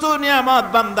 যত নিয়ামত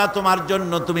বান্দা তোমার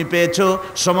জন্য তুমি পেয়েছো,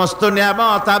 সমস্ত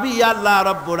নিয়ামত আমি আল্লাহ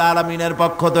রাব্বুল আলামিনের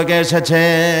পক্ষ থেকে এসেছে।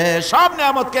 সব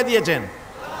নিয়ামত কে দিয়েছেন?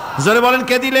 জোরে বলেন,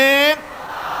 কে দিলেন?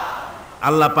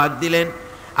 আল্লাহ পাক দিলেন।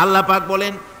 আল্লাহ পাক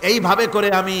বলেন, এইভাবে করে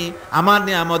আমি আমার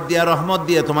নিয়ামত দিয়ে, রহমত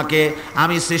দিয়ে তোমাকে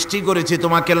আমি সৃষ্টি করেছি,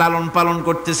 তোমাকে লালন পালন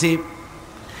করতেছি।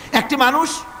 একটি মানুষ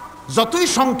যতই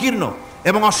সংকীর্ণ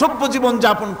এবং অসভ্য জীবন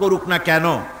যাপন করুক না কেন,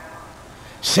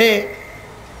 সে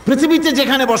পৃথিবীতে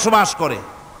যেখানে বসবাস করে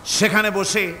সেখানে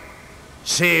বসে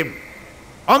সে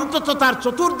অন্তত তার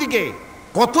চতুর্দিকে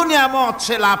কত নিয়ামত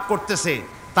সে লাভ করতেছে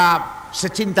তা সে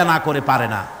চিন্তা না করে পারে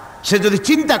না। সে যদি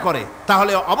চিন্তা করে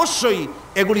তাহলে অবশ্যই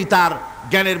এগুলি তার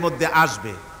জ্ঞানের মধ্যে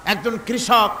আসবে। একজন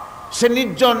কৃষক, সে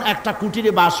নির্জন একটা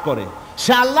কুটিরে বাস করে।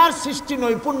 সে আল্লাহর সৃষ্টি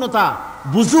নৈপুণ্যতা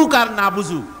বুঝুক আর না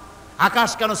বুঝুক, আকাশ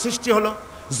কেন সৃষ্টি হলো,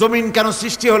 জমিন কেন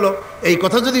সৃষ্টি হলো, এই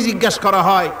কথা যদি জিজ্ঞাসা করা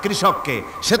হয় কৃষককে,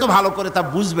 সে তো ভালো করে তা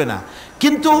বুঝবে না।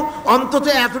 কিন্তু অন্তত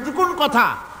এতটুকুন কথা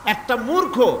একটা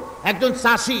মূর্খ, একজন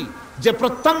চাষি যে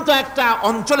প্রত্যন্ত একটা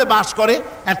অঞ্চলে বাস করে,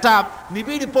 একটা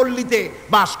নিবিড় পল্লীতে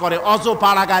বাস করে, অজ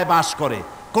পাড়াগায় বাস করে,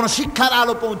 কোনো শিক্ষার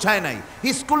আলো পৌঁছায় নাই,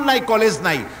 স্কুল নাই, কলেজ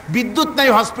নাই, বিদ্যুৎ নাই,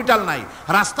 হসপিটাল নাই,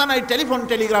 রাস্তা নাই,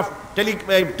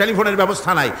 টেলিফোনের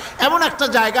ব্যবস্থা নাই, এমন একটা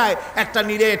জায়গায় একটা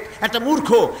নিরেট, একটা মূর্খ,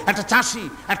 একটা চাষি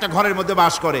একটা ঘরের মধ্যে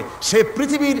বাস করে। সে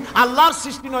পৃথিবীর আল্লাহর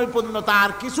সৃষ্টি নৈপুণ্যতা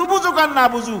আর কিছু বুঝুক আর না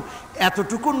বুঝুক,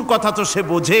 এতটুকুন কথা তো সে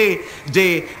বোঝে যে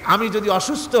আমি যদি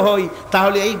অসুস্থ হই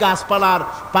তাহলে এই গাছপালার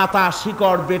পাতা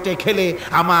শিকড় বেটে খেলে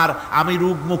আমি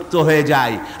রোগমুক্ত হয়ে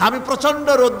যাই। আমি প্রচণ্ড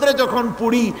রৌদ্রে যখন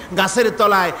পুড়ি গাছের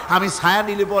তলায়, আমি ছায়া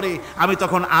নিলে পরে আমি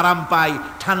তখন আরাম পাই,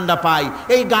 ঠান্ডা পাই।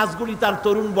 এই গাছগুলি তার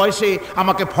তরুণ বয়সে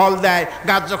আমাকে ফল দেয়,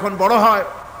 গাছ যখন বড় হয়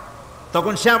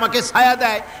তখন সে আমাকে ছায়া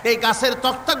দেয়। এই গাছের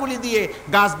তক্তাগুলি দিয়ে,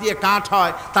 গাছ দিয়ে কাঠ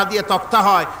হয়, তা দিয়ে তক্তা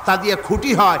হয়, তা দিয়ে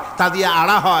খুঁটি হয়, তা দিয়ে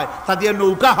আড়া হয়, তা দিয়ে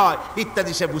নৌকা হয়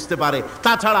ইত্যাদি সে বুঝতে পারে।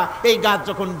 তাছাড়া এই গাছ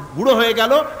যখন বুড়ো হয়ে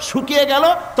গেল, শুকিয়ে গেল,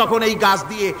 তখন এই গাছ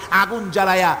দিয়ে আগুন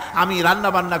জ্বালায়া আমি রান্না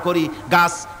বান্না করি।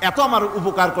 গাছ এত আমার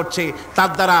উপকার করছে,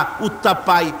 তার দ্বারা উত্তাপ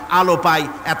পাই, আলো পাই,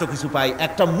 এত কিছু পাই।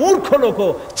 একটা মূর্খ লোকও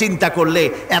চিন্তা করলে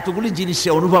এতগুলি জিনিস সে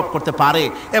অনুভব করতে পারে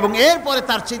এবং এরপরে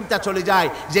তার চিন্তা চলে যায়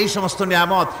যে এই সমস্ত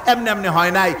নিয়ামত এমনি এমনি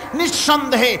হয় নাই,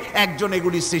 নিঃসন্দেহে একজন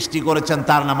এগুলি সৃষ্টি করেছেন,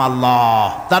 তার নাম আল্লাহ।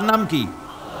 তার নাম কি?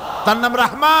 তার নাম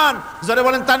রহমান। যারা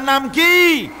বলেন তার নাম কি?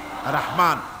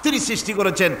 রহমান। তিনি সৃষ্টি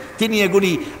করেছেন, তিনি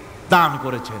এগুলি দান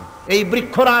করেছেন। এই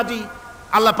বৃক্ষরাজি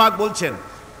আল্লাহ পাক বলছেন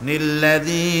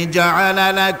নিল্লাযী জাআলা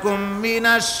লাকুম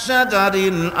মিনাশ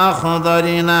শাজারিল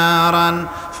আখদারি নারান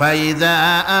ফাইযা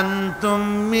আনতুম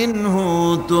মিনহু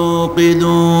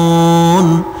তুকিদুন।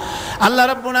 আল্লাহ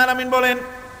রাব্বুল আলামিন বলেন,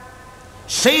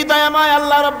 সেই দয়াময়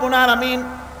আল্লাহ রাব্বুল আলামিন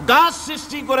গাছ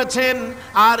সৃষ্টি করেছেন,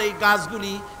 আর এই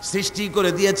গাছগুলি সৃষ্টি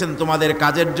করে দিয়েছেন তোমাদের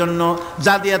কাজের জন্য,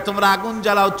 যা দিয়ে তোমরা আগুন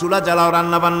জ্বালাও, চুলা জ্বালাও,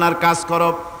 রান্না বান্নার কাজ করো।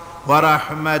 ওয়া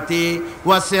রাহমাতি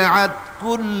ওয়াসিআত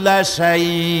কুল্লা শাই,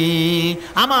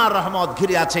 আমার রহমত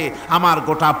ঘিরে আছে আমার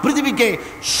গোটা পৃথিবীকে,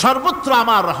 সর্বত্র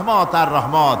আমার রহমত আর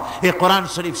রহমত। এই কোরআন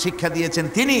শরীফ শিক্ষা দিয়েছেন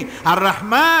তিনি। আর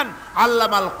রহমান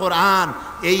আল্লামাল কোরআন,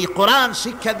 এই কোরআন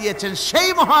শিক্ষা দিয়েছেন সেই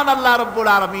মহান আল্লাহ রাব্বুল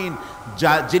আলামিন,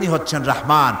 যিনি হচ্ছেন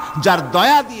রহমান, যার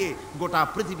দয়া দিয়ে গোটা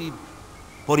পৃথিবী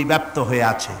পরিব্যাপ্ত হয়ে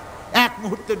আছে। এক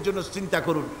মুহূর্তের জন্য চিন্তা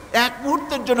করুন, এক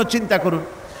মুহূর্তের জন্য চিন্তা করুন,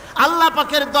 আল্লাহ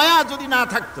পাকের দয়া যদি না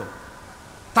থাকতো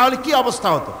তাহলে কি অবস্থা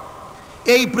হতো?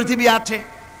 এই পৃথিবী আছে,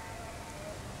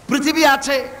 পৃথিবী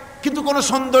আছে কিন্তু কোনো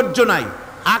সৌন্দর্য নাই।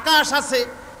 আকাশ আছে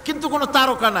কিন্তু কোনো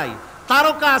তারকা নাই।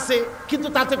 তারকা আছে কিন্তু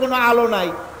তাতে কোনো আলো নাই।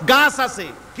 গাছ আছে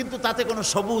কিন্তু তাতে কোনো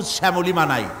সবুজ শ্যামলিমা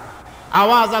নাই।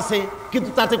 আওয়াজ আছে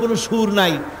কিন্তু তাতে কোনো সুর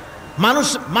নাই।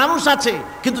 মানুষ আছে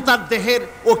কিন্তু তার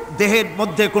দেহের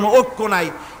মধ্যে কোনো ঐক্য নাই।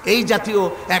 এই জাতীয়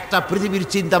একটা পৃথিবীর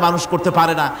চিন্তা মানুষ করতে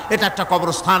পারে না। এটা একটা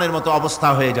কবরস্থানের মতো অবস্থা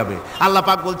হয়ে যাবে। আল্লাহ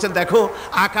পাক বলছেন, দেখো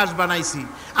আকাশ বানাইছি,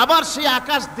 আবার সেই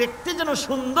আকাশ দেখতে যেন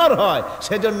সুন্দর হয়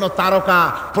সেজন্য তারকা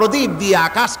প্রদীপ দিয়ে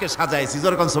আকাশকে সাজাইছি।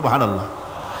 যেরকম সুবহানাল্লাহ।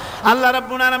 আল্লাহ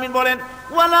রাব্বুল আলামিন বলেন,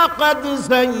 ওয়ালাকাদ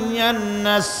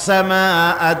যায়্যানাস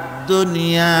সামাআদ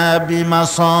দুনিয়া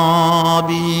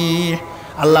বিমাসাবিহ।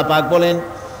 আল্লাহ পাক বলেন,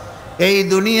 এই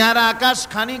দুনিয়ার আকাশ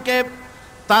খানিকে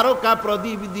তারকা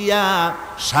প্রদীপ দিয়া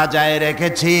সাজায়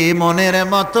রেখেছি মনের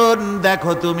মতন।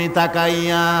 দেখো তুমি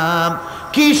তাকাইয়া,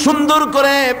 কি সুন্দর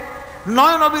করে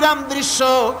নয়নবিরাম দৃশ্য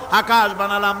আকাশ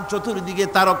বানালাম, চতুর্দিকে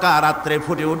তারকা রাত্রে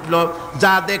ফুটে উঠল,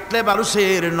 যা দেখলে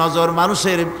মানুষের নজর,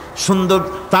 মানুষের সুন্দর,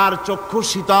 তার চক্ষু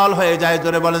শীতল হয়ে যায়।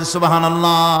 জোরে বলেন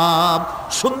সুবহানাল্লাহ।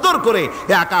 সুন্দর করে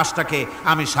এই আকাশটাকে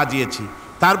আমি সাজিয়েছি।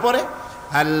 তারপরে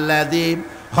আল্লাযী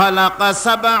খালাকা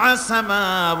সাবআ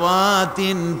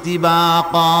সামাওয়াতিন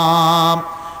তিবাকা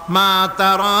মা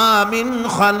তারা মিন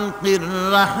খালকির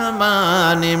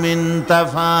রহমানি মিন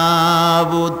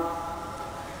তাফাবুত।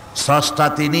 স্রষ্টা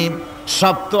তিনি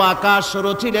সপ্ত আকাশ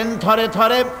রচিলেন থরে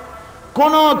থরে,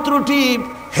 কোনো ত্রুটি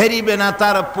হেরিবে না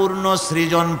তার পূর্ণ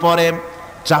সৃজন পরে।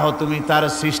 চাহো তুমি তার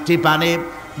সৃষ্টি পানে,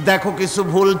 দেখো কিছু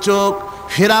ভুল চোখ,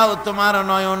 ফিরাও তোমার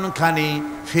নয়ন খানি,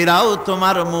 ফিরাও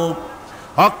তোমার মুখ।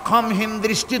 অক্ষমহীন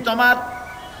দৃষ্টি তোমার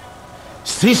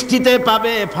সৃষ্টিতে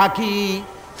পাবে ফাঁকি,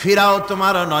 ফিরাও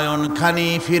তোমার নয়ন খানি,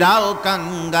 ফিরাও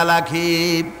কাঙ্গালাখি।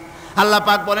 আল্লাহ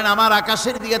পাক বলেন, আমার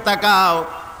আকাশের দিকে তাকাও,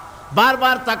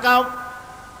 বারবার তাকাও,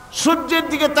 সূর্যের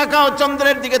দিকে তাকাও,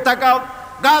 চন্দ্রের দিকে তাকাও,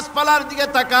 গাছপালার দিকে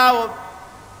তাকাও,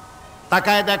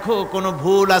 তাকায় দেখো কোনো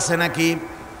ভুল আছে নাকি,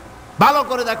 ভালো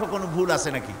করে দেখো কোনো ভুল আছে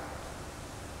নাকি।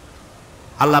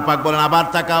 আল্লাহ পাক বলেন, আবার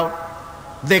তাকাও।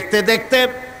 দেখতে দেখতে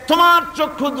তোমার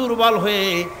চক্ষু দুর্বল হয়ে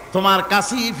তোমার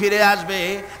কাছেই ফিরে আসবে।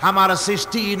 আমার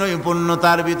সৃষ্টি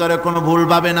নৈপুণ্যতার ভিতরে কোনো ভুল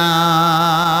পাবে না।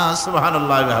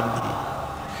 সুবহানাল্লাহ।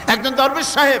 একজন দরবেশ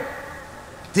সাহেব,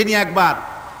 তিনি একবার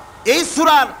এই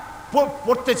সূরার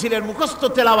পড়তেছিলেন, মুখস্থ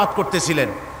তেলাওয়াত করতেছিলেন,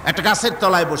 একটা গাছের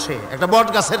তলায় বসে, একটা বট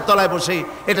গাছের তলায় বসে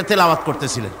এটা তেলাওয়াত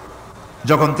করতেছিলেন।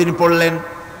 যখন তিনি পড়লেন,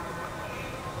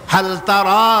 হাল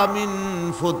তারা মিন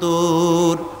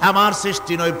ফুতুর, আমার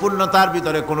সৃষ্টি নৈপুণ্যতার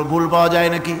ভিতরে কোনো ভুল পাওয়া যায়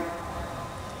নাকি?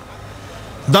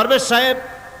 দরবেশ সাহেব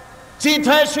চিত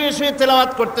হয়ে শুয়ে শুয়ে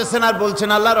তেলাওয়াত করতেছেন আর বলছেন,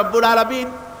 আল্লাহ রাব্বুল আলামিন,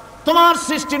 তোমার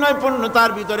সৃষ্টি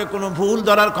নৈপুণ্যতার ভিতরে কোনো ভুল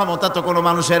ধরার ক্ষমতা তো কোনো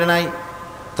মানুষের নাই।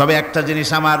 তবে একটা জিনিস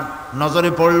আমার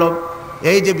নজরে পড়ল,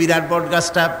 এই যে বিরাট বট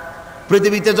গাছটা,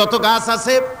 পৃথিবীতে যত গাছ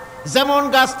আছে যেমন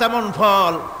গাছ তেমন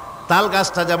ফল, তাল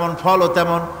গাছটা যেমন ফলও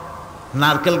তেমন,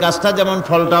 নারকেল গাছটা যেমন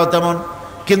ফলটাও তেমন,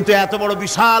 কিন্তু এত বড়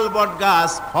বিশাল বট গাছ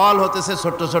ফল হতেছে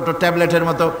ছোট্ট ছোট্ট ট্যাবলেটের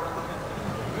মতো।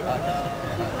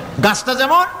 গাছটা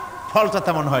যেমন ফলটা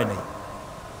তেমন হয় নাই।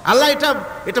 আল্লাহ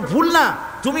এটা ভুল না,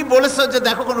 তুমি বলেছো যে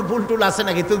দেখো কোনো ভুল টুল আছে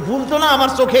নাকি, তুমি ভুল তো না,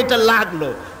 আমার চোখে এটা লাগলো,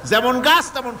 যেমন গাছ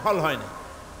তেমন ফল হয় না।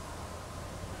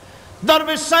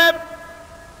 দরবেশ সাহেব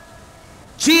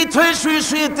চিত হয়ে শুয়ে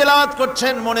শুয়ে তেলাওয়াত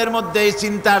করছেন, মনের মধ্যে এই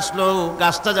চিন্তা আসলো,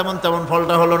 গাছটা যেমন তেমন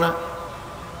ফলটা হলো না।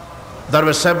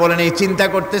 দরবেশ সাহেব বলেন, এই চিন্তা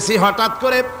করতেছি, হঠাৎ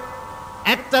করে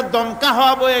একটা দমকা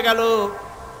হাওয়া বয়ে গেল,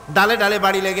 ডালে ডালে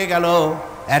বাড়ি লেগে গেল,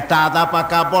 একটা আদা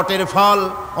পাকা বটের ফল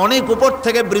অনেক উপর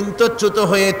থেকে বৃন্তচ্যুত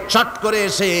হয়ে চট করে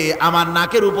এসে আমার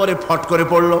নাকের উপরে ফট করে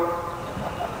পড়ল।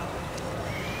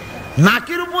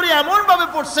 নাকের উপরে এমন ভাবে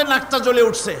পড়ছে, নাকটা জ্বলে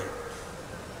উঠছে।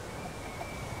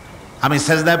 আমি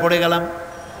সেজদায় পড়ে গেলাম।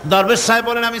 দরবেশ সাহেব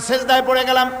বলেন আমি সেজদায় পড়ে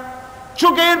গেলাম,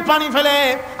 চোখের পানি ফেলে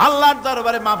আল্লাহর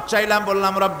দরবারে মাপ চাইলাম।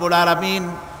 বললাম রব্বুল আলামিন,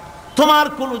 তোমার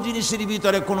কোনো জিনিসের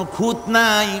ভিতরে কোনো খুঁত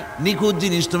নাই, নিখুঁত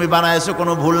জিনিস তুমি বানাইছো,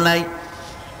 কোনো ভুল নাই।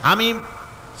 আমি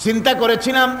চিন্তা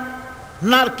করেছিলাম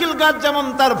নারকেল গাছ যেমন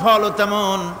তার ফলও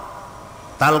তেমন,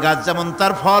 তাল গাছ যেমন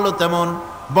তার ফলও তেমন,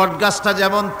 বট গাছটা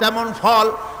যেমন তেমন ফল।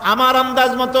 আমার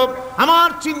আন্দাজ মতো, আমার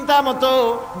চিন্তা মতো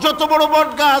যত বড় বট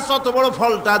গাছ অত বড়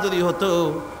ফলটা যদি হতো,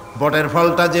 বটের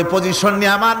ফলটা যে পজিশন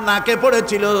নিয়ে আমার নাকে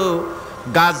পড়েছিল,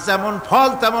 গাছ যেমন ফল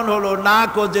তেমন হলো,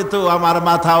 নাকও যেত, আমার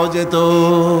মাথাও যেত।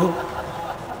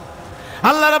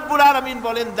 আল্লাহ রাব্বুল আলামিন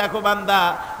বলেন, দেখো বান্দা,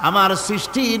 আমার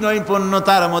সৃষ্টি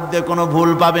নৈপুণ্যতার মধ্যে কোনো ভুল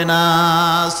পাবে না।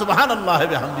 সুবহানাল্লাহ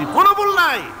ওয়া বিহামদিহি, কোনো ভুল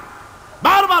নাই।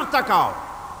 বারবার তাকাও,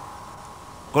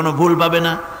 কোনো ভুল পাবে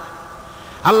না।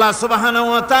 আল্লাহ সুবহানাহু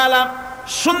ওয়া তাআলা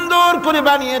সুন্দর করে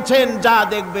বানিয়েছেন, যা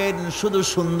দেখবেন শুধু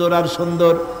সুন্দর আর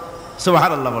সুন্দর।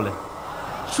 সুবহানাল্লাহ বলে,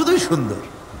 শুধুই সুন্দর।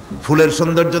 ফুলের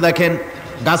সৌন্দর্য দেখেন,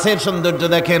 গাছের সৌন্দর্য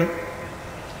দেখেন,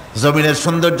 জমিনের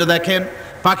সৌন্দর্য দেখেন,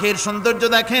 পাখির সৌন্দর্য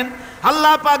দেখেন।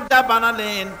 আল্লাহ পাক যা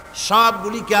বানালেন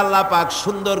সবগুলিকে আল্লাহ পাক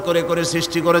সুন্দর করে করে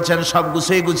সৃষ্টি করেছেন, সব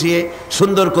গুছিয়ে গুছিয়ে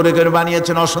সুন্দর করে করে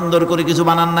বানিয়েছেন, অসুন্দর করে কিছু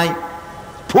বানান নাই।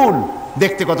 ফুল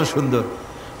দেখতে কত সুন্দর,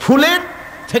 ফুলের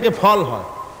থেকে ফল হয়,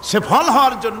 সে ফল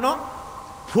হওয়ার জন্য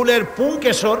ফুলের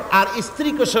পুংকেশর আর স্ত্রী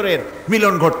কেশরের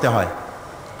মিলন ঘটতে হয়।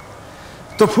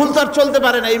 তো ফুল তো আর চলতে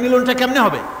পারে না, এই মিলনটা কেমনে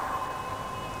হবে?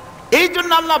 এই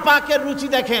জন্য আল্লাহ পাকের রুচি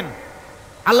দেখেন,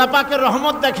 আল্লাহ পাকের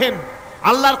রহমত দেখেন,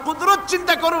 আল্লাহর কুদরত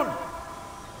চিন্তা করুন।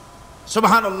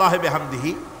 সুবহানাল্লাহ ওয়া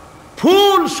বিহামদিহি।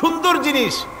 ফুল সুন্দর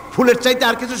জিনিস, ফুলের চাইতে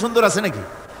আর কিছু সুন্দর আছে নাকি?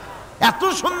 এত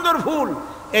সুন্দর ফুল,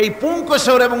 এই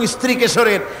পুংকেশর এবং স্ত্রী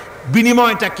কেশরের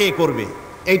বিনিময়টা কে করবে?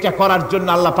 এইটা করার জন্য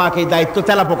আল্লাহ পাক এই দায়িত্ব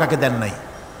তেলাপোকাকে দেন নাই,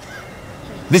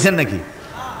 দিছেন নাকি?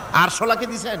 আরশোলাকে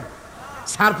দিছেন,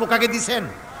 সার পোকাকে দিছেন,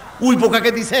 উই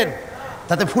পোকাকে দিছেন,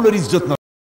 তাতে ফুলের ইজ্জত নয়।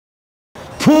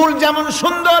 ফুল যেমন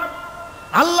সুন্দর,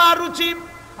 আল্লাহর রুচি,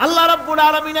 আল্লাহ রাব্বুল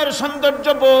আলামিনের সৌন্দর্য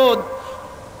বোধ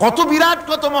কত বিরাট,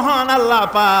 কত মহান আল্লাহ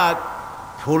পাক।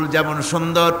 ফুল যেমন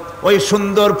সুন্দর, ওই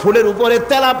সুন্দর ফুলের উপরে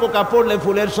তেলাপোকা পড়লে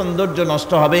ফুলের সৌন্দর্য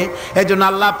নষ্ট হবে। এজন্য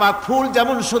আল্লাহ পাক ফুল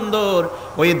যেমন সুন্দর,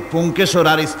 ওই পুংকেশর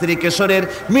আর স্ত্রী কেশরের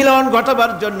মিলন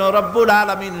ঘটাবার জন্য রব্বুল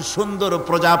আলামিন সুন্দর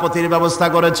প্রজাপতির ব্যবস্থা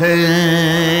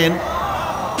করেছেন।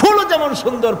 ফুল যেমন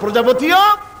সুন্দর, প্রজাপতিও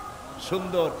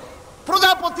সুন্দর।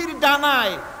 প্রজাপতির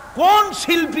ডানায় কোন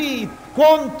শিল্পী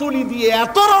কোন তুলি দিয়ে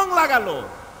এত রং লাগালো?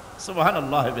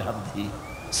 সুবহানাল্লাহ ওয়া বিহামদিহি,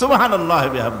 সুবহানাল্লাহ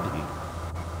ওয়া বিহামদিহি।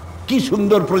 কি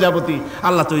সুন্দর প্রজাপতি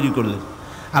আল্লাহ তৈরি করলেন।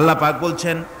 আল্লাহ পাক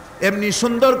বলছেন, এমনি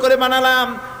সুন্দর করে বানালাম,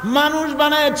 মানুষ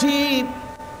বানাইছি,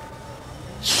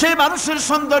 সে মানুষের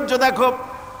সৌন্দর্য দেখো।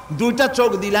 দুইটা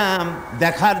চোখ দিলাম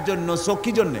দেখার জন্য, চোখ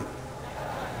কি জন্যে?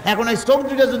 এখন এই চোখ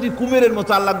দুইটা যদি কুমিরের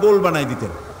মতো আল্লাহ গোল বানাই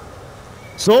দিতেন,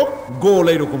 চোখ গোল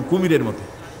এইরকম কুমিরের মতো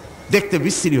দেখতে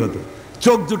বিশ্রী হতো।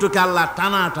 চোখ দুটোকে আল্লাহ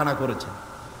টানা টানা করেছেন,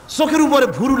 চোখের উপরে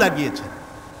ভুরু লাগিয়েছেন,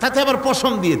 তাতে আবার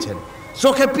পশম দিয়েছেন,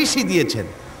 চোখে পিসি দিয়েছেন,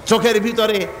 চোখের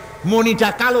ভিতরে মণিটা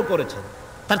কালো করেছেন,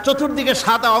 তার চতুর্দিকে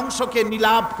সাদা অংশকে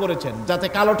নীলাভ করেছেন যাতে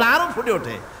কালোটা আরো ফুটে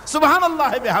ওঠে।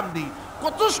 সুবহানাল্লাহ ওয়া বিহামদিহি।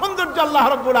 কত সৌন্দর্য আল্লাহ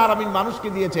রাব্বুল আলামিন মানুষকে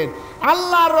দিয়েছেন।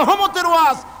 আল্লাহর রহমতের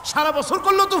ওয়াজ সারা বছর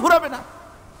করলেও তো ফুরাবে না,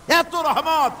 এত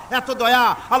রহমত, এত দয়া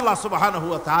আল্লাহ সুবহানাহু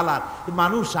ওয়া তাআলা।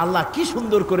 মানুষ আল্লাহ কি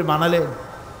সুন্দর করে বানালেন।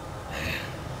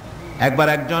 একবার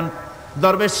একজন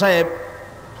দরবেশ সাহেব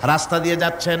রাস্তা দিয়ে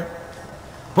যাচ্ছেন,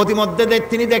 প্রতিমধ্যে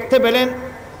তিনি দেখতে পেলেন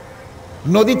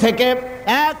নদী থেকে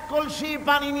এক কলসি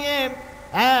পানি নিয়ে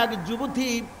এক যুবতী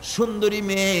সুন্দরী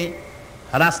মেয়ে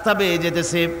রাস্তা বেয়ে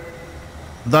যেতেছে।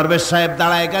 দরবেশ সাহেব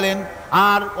দাঁড়ায় গেলেন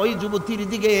আর ওই যুবতীর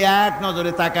দিকে এক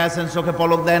নজরে তাকায় আছেন, চোখে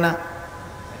পলক দেয় না।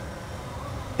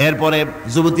 এরপরে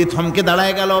যুবতী থমকে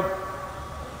দাঁড়ায় গেল।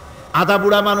 আধা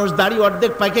বুড়া মানুষ, দাড়ি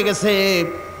অর্ধেক পাইকে গেছে,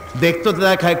 দেখতে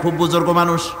দেখায় খুব বুজুর্গ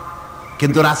মানুষ,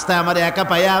 কিন্তু রাস্তায় আমার একা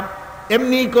পাইয়া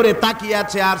এমনি করে তাকিয়ে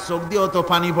আছে আর চোখ দিয়েও তো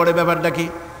পানি পড়ে। ব্যাপারটা কি?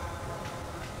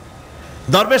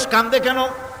 দরবেশ কাঁদে কেন?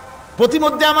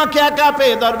 প্রতিমধ্যে আমাকে একা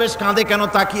পেয়ে দরবেশ কাঁদে কেন,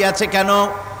 তাকিয়ে আছে কেন?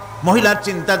 মহিলার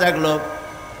চিন্তা জাগলো।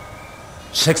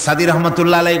 শেখ সাদী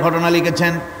রহমতুল্লাহ আলাইহি ঘটনা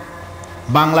লিখেছেন,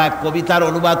 বাংলা কবিতার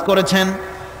অনুবাদ করেছেন।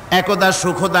 একদা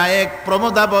সুখদায়ক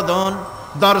প্রমোদা বদন,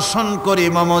 দর্শন করি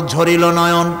মম ঝরিল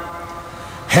নয়ন।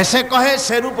 হেসে কহে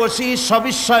সে রূপসী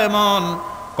সবিস্ময় মন,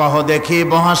 কহ দেখি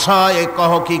মহাশয়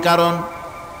কহ কি কারণ।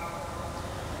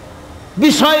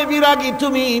 বিষয় বিরাগী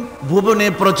তুমি ভুবনে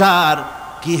প্রচার,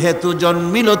 কি হেতু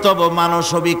জন্মিল তব মানস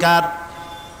বিকার।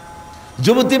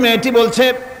 যুবতী মেয়েটি বলছে,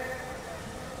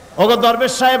 ওগো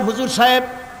দরবেশ সাহেব, হুজুর সাহেব,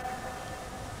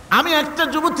 আমি একটা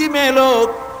যুবতী মেয়ে লোক,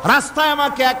 রাস্তায়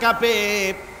আমাকে একা পেয়ে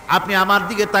আপনি আমার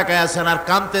দিকে তাকায় আছেন আর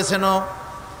কাঁদতেছেন।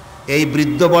 এই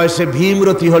বৃদ্ধ বয়সে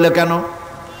ভীমরতি হলে কেন?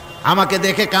 আমাকে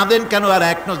দেখে কাঁদেন কেন? আর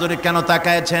এক নজরে কেন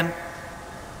তাকায়ছেন?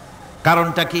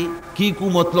 কারণটা কি? কি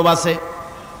কুমতলব আছে?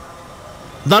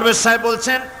 দরবেশ সাহেব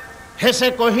বলছেন, হেসে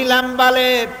কহিলাম বালে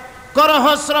করহ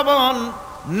শ্রবণ,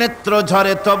 নেত্র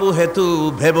ঝরে তবু হেতু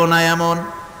ভেব না এমন।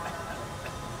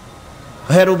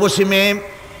 হে রূপসী মেয়ে,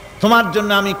 তোমার জন্য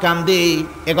আমি কান্দি,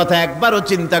 একথা একবারও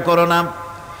চিন্তা করো না।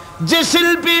 যে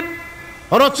শিল্পী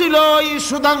রচিল এই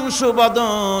সুধাংশু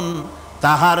বদন,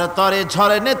 তাহার তরে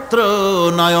ঝরে নেত্র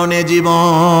নয়নে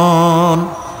জীবন।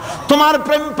 তোমার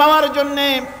প্রেম পাওয়ার জন্যে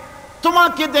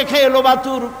তোমাকে দেখে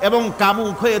লোবাতুর এবং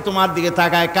কামুক হয়ে তোমার দিকে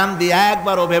তাকায় কান্দি,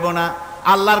 একবারও ভেব না।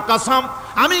 আল্লাহর কসম,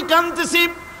 আমি কাঁদতেছি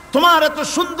তোমার এত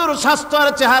সুন্দর স্বাস্থ্য আর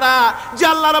চেহারা যে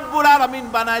আল্লাহ রাব্বুল আলামিন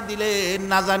বানায় দিলেন,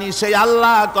 না জানি সেই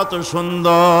আল্লাহ কত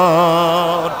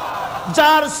সুন্দর।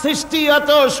 যার সৃষ্টি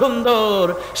এত সুন্দর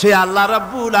সেই আল্লাহ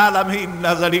রাব্বুল আলামিন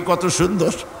না জানি কত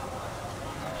সুন্দর।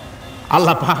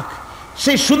 আল্লাহ পাক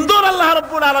সেই সুন্দর আল্লাহ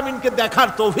রাব্বুল আলামিনকে দেখার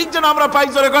তৌফিক যেন আমরা পাই।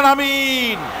 জোরে কোন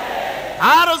আমিন,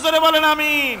 আরো জোরে বলেন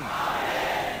আমিন।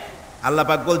 আল্লাহ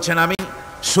পাক বলছেন, আমি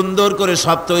সুন্দর করে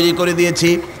সব তৈরি করে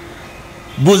দিয়েছি।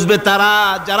 বুঝবে তারা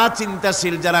যারা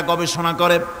চিন্তাশীল, যারা গবেষণা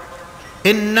করে।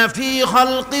 ইন্না ফি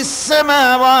খালকিস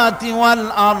সামাওয়াতি ওয়াল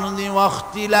আরদি ওয়া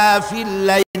ইখতিলাফিল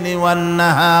লাইলি ওয়ান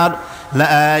নাহার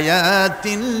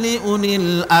লাআয়াতিন লিউলিল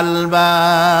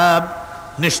আলবাব।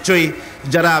 নিশ্চয়ই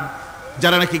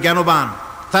যারা নাকি জ্ঞানবান,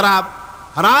 তারা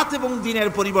রাত এবং দিনের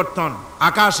পরিবর্তন,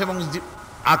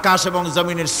 আকাশ এবং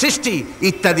জমিনের সৃষ্টি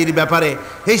ইত্যাদির ব্যাপারে,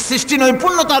 এই সৃষ্টি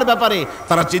নৈপুণ্যতার ব্যাপারে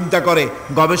তারা চিন্তা করে,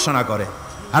 গবেষণা করে।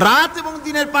 রাত এবং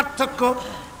দিনের পার্থক্য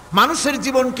মানুষের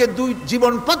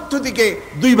জীবন পদ্ধতিকে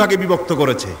দুই ভাগে বিভক্ত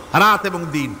করেছে, রাত এবং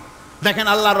দিন। দেখেন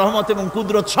আল্লাহর রহমত এবং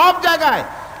কুদরত সব জায়গায়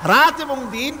রাত এবং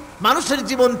দিন মানুষের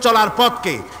জীবন চলার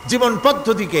পথকে, জীবন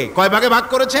পদ্ধতিকে কয় ভাগে ভাগ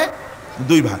করেছে?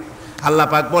 দুই ভাগ। আল্লাহ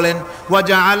পাক বলেন,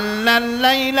 ওয়াজআলনাল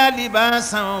লাইলা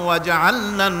লিবাসান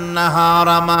ওয়াজআলনান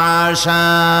নাহারা মাআশা।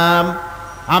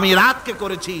 আমি রাতকে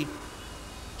করেছি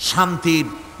শান্তির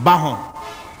বাহন,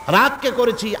 রাতকে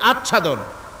করেছি আচ্ছাদন,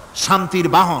 শান্তির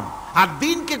বাহন, আর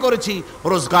দিনকে করেছি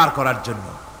রোজগার করার জন্য।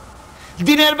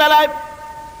 দিনের বেলায়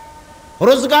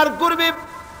রোজগার করবে,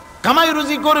 কামাই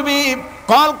রুজি করবে,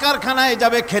 কল কারখানায়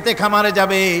যাবে, খেতে খামারে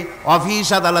যাবে, অফিস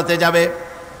আদালতে যাবে,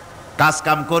 কাজ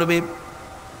কাম করবে।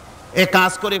 এ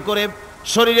কাজ করে করে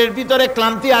শরীরের ভিতরে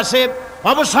ক্লান্তি আসে,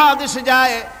 অবসাদ এসে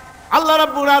যায়। আল্লাহ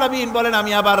রাব্বুল আলামিন বলেন,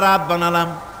 আমি আবার রাত বানালাম।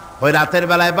 ওই রাতের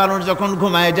বেলায় মানুষ যখন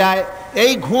ঘুমায় যায়,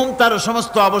 এই ঘুম তার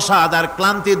সমস্ত অবসাদ আর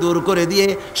ক্লান্তি দূর করে দিয়ে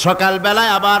সকাল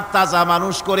বেলায় আবার তাজা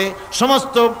মানুষ করে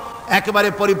সমস্ত একেবারে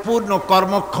পরিপূর্ণ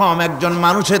কর্মক্ষম একজন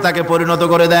মানুষে তাকে পরিণত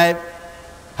করে দেয়।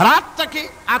 রাতটাকে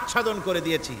আচ্ছাদন করে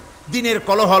দিয়েছি, দিনের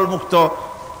কোলাহল মুক্ত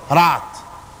রাত।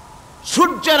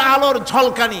 সূর্যের আলোর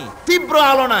ঝলকানি, তীব্র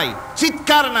আলো নাই,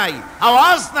 চিৎকার নাই,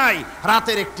 আওয়াজ নাই।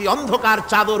 রাতের একটি অন্ধকার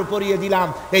চাদর পরিয়ে দিলাম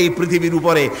এই পৃথিবীর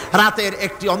উপরে, রাতের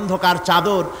একটি অন্ধকার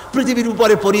চাদর পৃথিবীর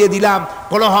উপরে পরিয়ে দিলাম।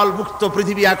 কোলাহল মুক্ত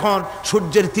পৃথিবী। এখন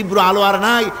সূর্যের তীব্র আলো আর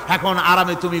নাই, এখন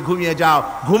আরামে তুমি ঘুমিয়ে যাও,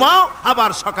 ঘুমাও,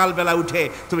 আবার সকালবেলা উঠে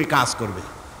তুমি কাজ করবে।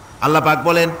 আল্লাহ পাক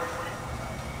বলেন,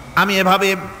 আমি এভাবে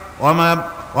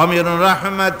ومن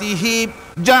رحمته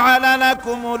جعل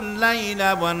لكم الليل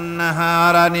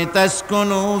والنهار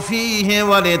لتسكنوا فيه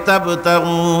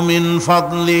ولتبتغوا من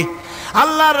فضله।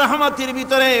 আল্লাহর রহমতের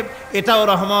ভিতরে এটাও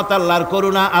রহমত, আল্লাহর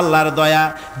করুণা, আল্লাহর দয়া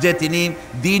যে তিনি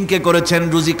দিনকে করেছেন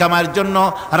রুজি কামার জন্য,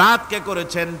 রাতকে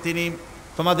করেছেন তিনি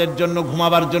তোমাদের জন্য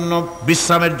ঘুমাবার জন্য,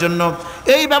 বিশ্রামের জন্য।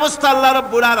 এই ব্যবস্থা আল্লাহ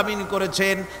রাব্বুল আলামিন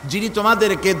করেছেন, যিনি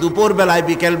তোমাদেরকে দুপুর বেলায়,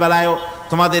 বিকেল বেলায়ও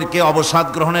তোমাদেরকে অবসাদ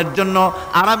গ্রহণের জন্য,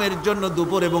 আরামের জন্য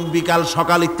দুপুর এবং বিকাল,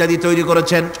 সকাল ইত্যাদি তৈরি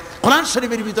করেছেন। কোরআন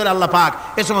শরীফের ভিতরে আল্লাহ পাক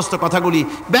এ সমস্ত কথাগুলি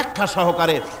ব্যাখ্যা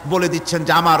সহকারে বলে দিচ্ছেন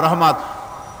যে আমার রহমত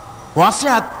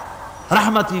ওয়াসিআত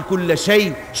রাহমাতি কুল্লে সেই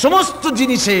সমস্ত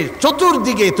জিনিসের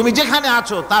চতুর্দিকে, তুমি যেখানে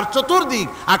আছো তার চতুর্দিক,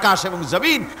 আকাশ এবং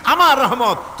জমিন, আমার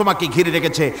রহমত তোমাকে ঘিরে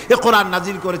রেখেছে। এ কোরআন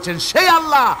নাজিল করেছেন সেই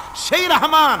আল্লাহ, সেই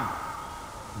রহমান,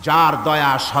 যার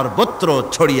দয়া সর্বত্র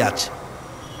ছড়িয়ে আছে।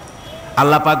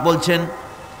 আল্লাহ পাক বলছেন,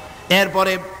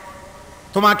 এরপরে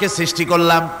তোমাকে সৃষ্টি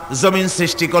করলাম, জমিন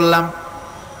সৃষ্টি করলাম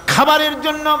খাবারের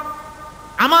জন্য।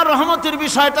 আমার রহমতের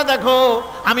বিষয়টা দেখো,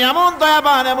 আমি এমন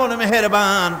দয়াবান, এমন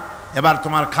মেহেরবান। এবার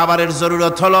তোমার খাবারের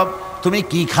জরুরত হলো, তুমি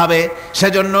কি খাবে?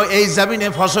 সেজন্য এই জমিনে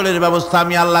ফসলের ব্যবস্থা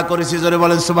আমি আল্লাহ করেছি। জোরে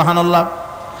বলেন সুবহানাল্লাহ।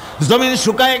 জমিন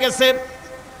শুকায় গেছে,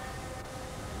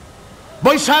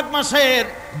 বৈশাখ মাসের,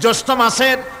 জ্যৈষ্ঠ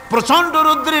মাসের প্রচন্ড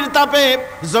রৌদ্রের তাপে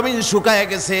জমিন শুকায়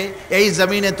গেছে, এই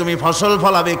জমিনে তুমি ফসল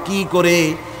ফলাবে কি করে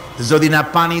যদি না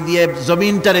পানি দিয়ে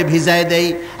জমিনটারে ভিজায় দেই?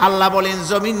 আল্লাহ বলেন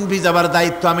জমিন ভিজাবার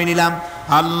দায়িত্ব আমি নিলাম।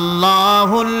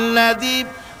 আল্লাহুল্লাযী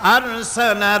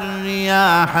আরসালার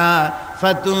রিয়াহা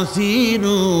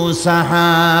ফাতুসিরু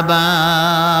সাহাবা।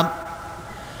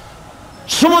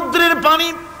 সমুদ্রের পানি,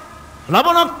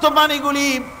 লবণাক্ত পানিগুলি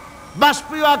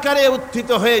বাষ্পীয় আকারে উত্থিত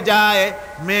হয়ে যায়,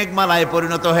 মেঘমালায়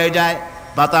পরিণত হয়ে যায়।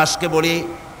 বাতাসকে বলি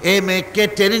এই মেঘকে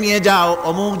টেনে নিয়ে যাও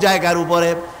অমুক জায়গার উপরে,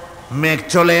 মেঘ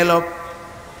চলে এলো।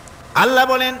 আল্লাহ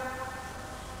বলেন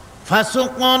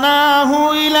ফাসুকনাহু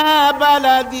ইলা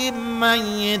বালাদিম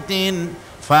মাইয়িতিন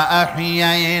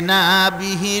ফাআহইয়ানা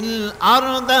বিহিল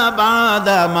আরদা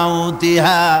বাদা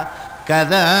মাউতিহা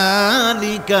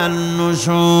কাযালিকান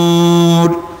নুশুর।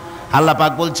 আল্লাহ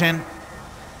পাক বলছেন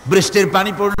বৃষ্টির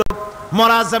পানি পড়লো,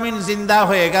 মরা জমিন জিন্দা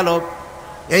হয়ে গেল।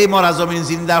 এই মরা জমিন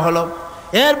জিন্দা হলো,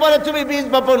 এরপরে তুমি বীজ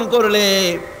বপন করলে,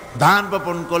 ধান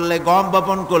বপন করলে, গম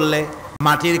বপন করলে,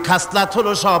 মাটির খাসলাত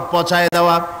হলো সব পচায়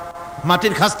দেওয়া।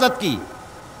 মাটির খাসলাত কি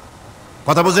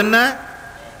কথা বোঝেন না?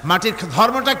 মাটির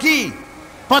ধর্মটা কি?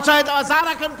 পচায় দেওয়া। যা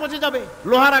রাখেন পচে যাবে,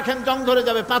 লোহা রাখেন জং ধরে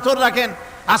যাবে, পাথর রাখেন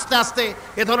আস্তে আস্তে,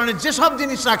 এ ধরনের যেসব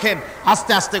জিনিস রাখেন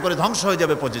আস্তে আস্তে করে ধ্বংস হয়ে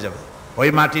যাবে, পচে যাবে। ওই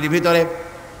মাটির ভিতরে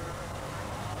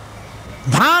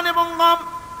ধান এবং গম,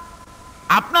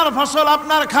 আপনার ফসল,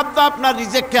 আপনার খাদ্য, আপনার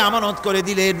রিজেককে আমানত করে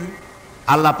দিলেন।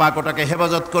 আল্লাহ পাক ওটাকে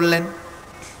হেফাজত করলেন।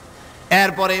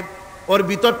 এরপরে ওর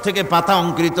ভিতর থেকে পাতা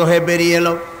অঙ্কুরিত হয়ে বেরিয়ে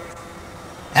এলো।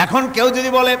 এখন কেউ যদি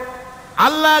বলে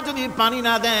আল্লাহ যদি পানি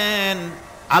না দেন,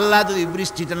 আল্লাহ যদি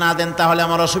বৃষ্টিটা না দেন, তাহলে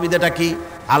আমার অসুবিধাটা কি?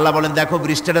 আল্লাহ বলেন দেখো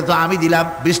বৃষ্টিটা তো আমি দিলাম।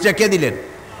 বৃষ্টিটা কে দিলেন?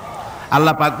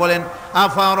 আল্লাহ পাক বলেন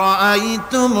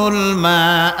আফারাআইতুমুল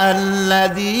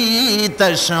মাআল্লাযী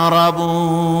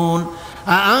তাশরাবুন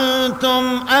আআনতুম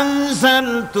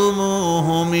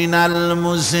আনজালতুমুহু মিনাল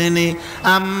মুজনি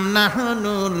আম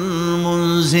নাহনুল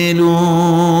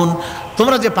মুনজিলুন।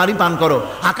 তোমরা যে পানি পান করো,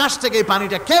 আকাশ থেকে এই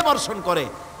পানিটা কে বর্ষণ করে?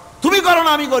 তুমি করো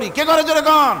না আমি করি? কে করে জোরে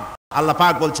কন? আল্লাহ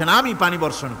পাক বলছেন আমি পানি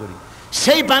বর্ষণ করি।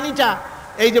 সেই পানিটা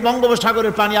এই যে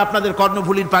বঙ্গোপসাগরের পানি, আপনাদের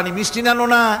কর্ণফুলীর পানি, মিষ্টি না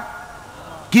নোনা?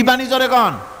 কি পানি জোরে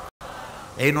কন?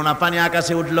 এই নোনা পানি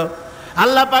আকাশে উঠলো।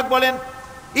 আল্লাহ পাক বলেন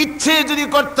ইচ্ছে যদি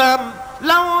করতাম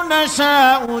লাউ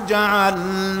নাশাউ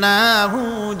জাআলনাহু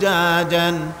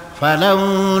জাজান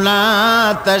ফালাউলা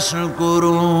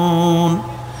তাশকুরুন।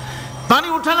 পানি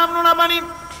উঠালাম, নোনা পানি,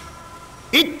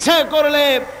 ইচ্ছে করলে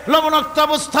লবণাক্ত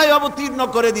অবস্থায় অবতীর্ণ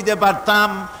করে দিতে পারতাম,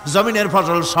 জমিনের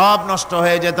ফসল সব নষ্ট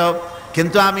হয়ে যেত।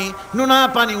 কিন্তু আমি নোনা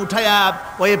পানি উঠায়া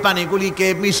ওই পানিগুলিকে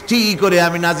মিষ্টি করে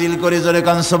আমি নাজিল করে জোরে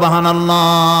কান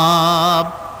সুবহানাল্লাহ,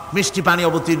 মিষ্টি পানি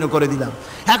অবতীর্ণ করে দিলাম।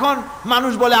 এখন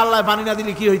মানুষ বলে আল্লাহ পানি না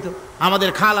দিলে কি হইতো? আমাদের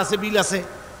খাল আছে, বিল আছে,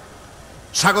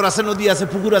 সাগর আছে, নদী আছে,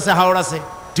 পুকুর আছে, হাওড় আছে,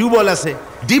 টিউবওয়েল আছে,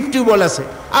 ডিপ টিউবওয়েল আছে,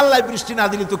 আল্লাহ বৃষ্টি না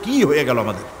দিলে তো কি হয়ে গেল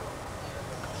আমাদের?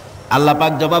 আল্লাহ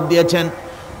পাক জবাব দিয়েছেন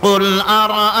কুল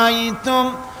আরাআইতুম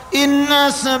ইন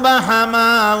আসবাহা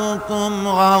মাউকুম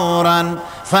গাওরান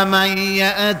ফামান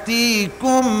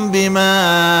ইয়াতিকুম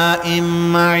বিমাইম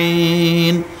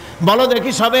মাইন। বলো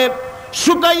দেখি সবে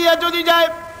শুকাইয়া যদি যায়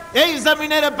এই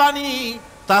জমিনের পানি,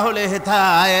 তাহলে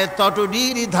হেথায়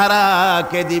তটডির ধারা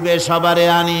কে দিবে সবারে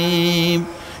আনি?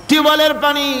 টিউবওয়েলের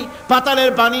পানি,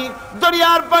 পাতালের পানি,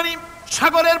 দরিয়ার পানি,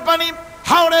 সাগরের পানি,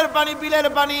 হাওড়ের পানি, বিলের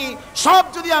পানি সব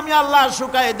যদি আমি আল্লাহ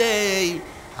শুকায় দেই,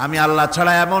 আমি আল্লাহ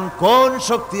ছাড়া এমন কোন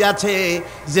শক্তি আছে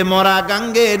যে মরা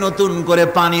গাঙ্গে নতুন করে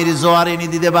পানির জোয়ার এনে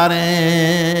দিতে পারে?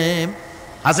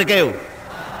 আছে কেউ?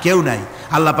 কেউ নাই।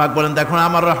 আল্লাহ পাক বলেন দেখুন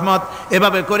আমার রহমত,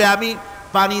 এভাবে করে আমি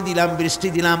পানি দিলাম, বৃষ্টি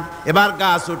দিলাম, এবার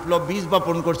গাছ উঠলো, বীজ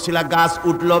বপন করছিলাম, গাছ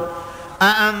উঠলো।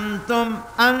 আনতুম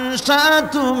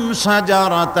আনশাতুম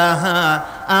শাজারাতাহা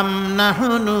আম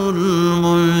নাহনুল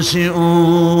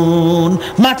মুনশিউন।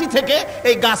 মাটি থেকে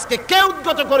এই গাছকে কে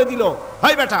উদ্গত করে দিল?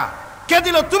 হয় বেটা, কে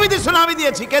দিল? তুমি দিছো না আমি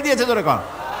দিয়েছি? কে দিয়েছে জোরে কন,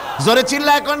 জোরে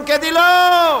চিল্লা এখন কে দিল?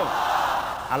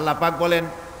 আল্লাহ পাক বলেন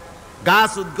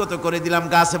গাছ উদ্গত করে দিলাম,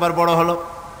 গাছ এবার বড় হলো।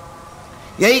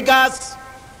 এই গাছ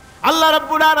আল্লাহ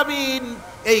রাব্বুল আলামিন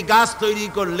এই গাছ তৈরি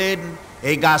করলেন।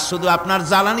 এই গাছ শুধু আপনার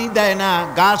জ্বালানি দেয় না,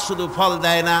 গাছ শুধু ফল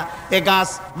দেয় না, এই গাছ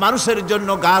মানুষের জন্য,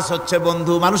 গাছ হচ্ছে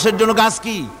বন্ধু। মানুষের জন্য গাছ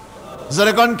কি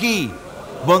জোরে কোন কি?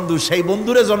 বন্ধু। সেই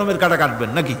বন্ধুরে জন্মের কাটা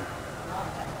কাটবেন নাকি?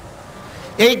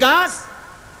 এই গাছ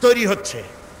তৈরি হচ্ছে।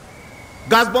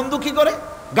 গাছ বন্ধু কি করে?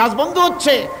 গাছ বন্ধু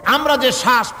হচ্ছে আমরা যে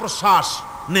শ্বাস প্রশ্বাস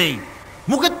নেই,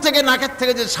 মুখের থেকে নাকের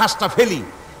থেকে যে শ্বাসটা ফেলি,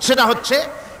 সেটা হচ্ছে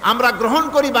আমরা গ্রহণ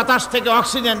করি বাতাস থেকে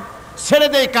অক্সিজেন, ছেড়ে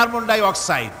দেয় কার্বন ডাই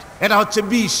অক্সাইড। এটা হচ্ছে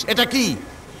বিষ। এটা কি?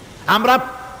 আমরা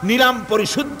নিলাম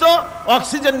পরিশুদ্ধ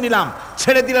অক্সিজেন, নিলাম,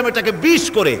 ছেড়ে দিলাম এটাকে বিষ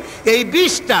করে, এই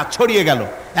বিষটা ছড়িয়ে গেল।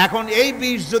 এখন এই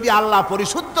বিষ যদি আল্লাহ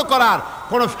পরিশুদ্ধ করার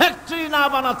কোনো ফ্যাক্টরি না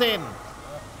বানাতেন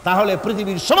তাহলে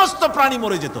পৃথিবীর সমস্ত প্রাণী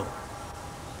মরে যেত।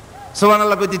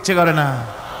 সুবহানাল্লাহ কইতে ইচ্ছে করে না?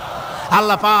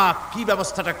 আল্লাহ পাক কি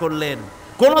ব্যবস্থাটা করলেন।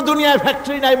 কোন দুনিয়ায়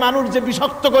ফ্যাক্টরি নাই, মানুষ যে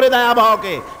বিষাক্ত করে দেয়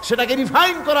আবহাওয়াকে সেটাকে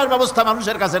রিফাইন করার ব্যবস্থা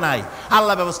মানুষের কাছে নাই।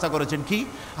 আল্লাহ ব্যবস্থা করেছেন কি?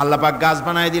 আল্লাহ পাক গাছ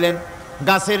বানায় দিলেন,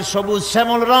 গাছের সবুজ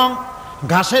শ্যামল রং,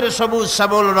 ঘাসের সবুজ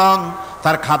শ্যামল রং,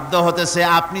 তার খাদ্য হতেছে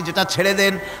আপনি যেটা ছেড়ে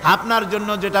দেন আপনার জন্য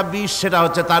যেটা বিষ সেটা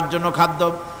হচ্ছে তার জন্য খাদ্য।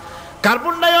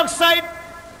 কার্বন ডাই অক্সাইড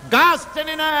গাছ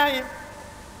টেনে নেয়,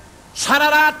 সারা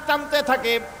রাত টানতে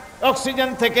থাকে, অক্সিজেন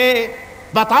থেকে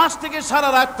বাতাস থেকে সারা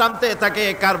রাত টানতে থাকে,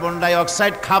 কার্বন ডাই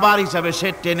অক্সাইড খাবার হিসাবে সে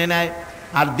টেনে নেয়।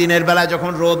 আর দিনের বেলা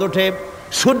যখন রোদ ওঠে,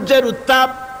 সূর্যের উত্তাপ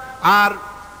আর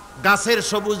গাছের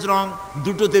সবুজ রং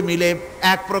দুটোতে মিলে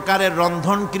এক প্রকারের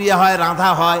রন্ধন ক্রিয়া হয়,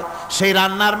 রাঁধা হয়। সেই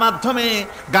রান্নার মাধ্যমে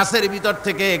গাছের ভিতর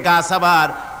থেকে গাছ আবার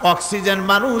অক্সিজেন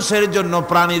মানুষের জন্য,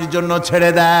 প্রাণীর জন্য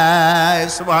ছেড়ে দেয়।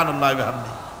 সুবহানাল্লাহ।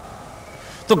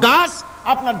 তো গাছ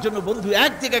আপনার জন্য বন্ধু,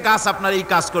 একদিকে গাছ আপনার এই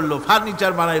কাজ করলো,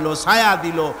 ফার্নিচার বানাইলো, ছায়া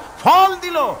দিল, ফল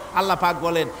দিল। আল্লাহ পাক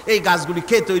বলেন এই গাছগুলি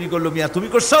কে তৈরি করলো? মিয়া তুমি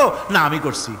করছো? না আমি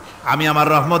করছি। আমি আমার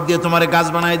রহমত দিয়ে তোমারে গাছ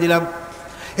বানাই দিলাম।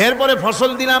 এরপরে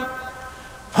ফসল দিলাম,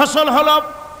 ফসল হলো,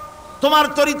 তোমার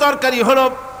তরি তরকারি হলো,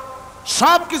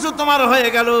 সব কিছু তোমার হয়ে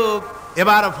গেল।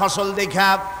 এবার ফসল দেখা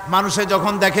মানুষে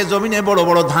যখন দেখে জমিনে বড়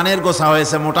বড় ধানের গোছা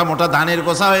হয়েছে, মোটা মোটা ধানের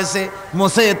গোছা হয়েছে,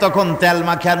 মোছে তখন তেল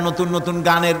মাখে আর নতুন নতুন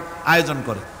গানের আয়োজন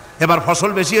করে। এবার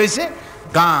ফসল বেশি হয়েছে,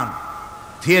 গান,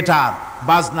 থিয়েটার,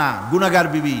 বাজনা, গুনাগার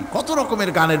বিবি, কত রকমের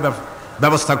গানের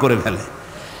ব্যবস্থা করে ফেলে।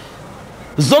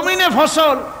 জমিনে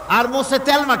ফসল আর মোছে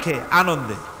তেল মাখে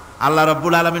আনন্দে। আল্লাহ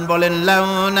রাব্বুল আলামিন বলেন লাউ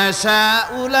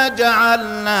নাশাউ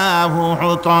লাজআলনাহু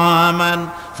হুতামান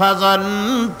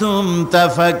ফাযান্তুম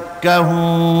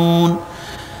তাফাক্কাহুন।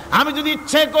 আমি যদি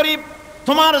ইচ্ছে করি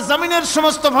তোমার জমিনের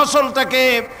সমস্ত ফসলটাকে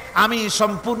আমি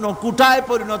সম্পূর্ণ কুটায়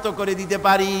পরিণত করে দিতে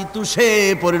পারি, তুষে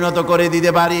পরিণত করে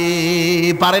দিতে পারি।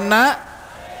 পারেন না?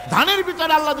 ধানের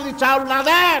ভিতরে আল্লাহ যদি চাউল না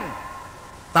দেন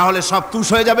তাহলে সব তুষ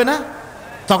হয়ে যাবে না?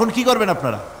 তখন কি করবেন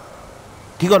আপনারা?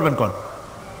 কি করবেন? কোন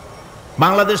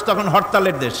বাংলাদেশ তখন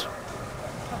হরতালের দেশ।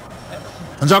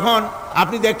 যখন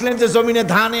আপনি দেখলেন যে জমিনে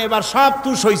ধানে এবার সব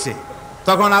তুষ হইছে,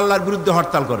 তখন আল্লাহর বিরুদ্ধে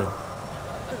হরতাল করেন।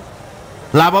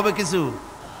 লাভ হবে কিছু?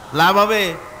 লাভ হবে?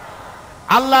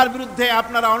 আল্লাহর বিরুদ্ধে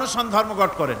আপনারা অনশন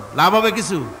ধর্মঘট করেন, লাভ হবে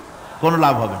কিছু? কোনো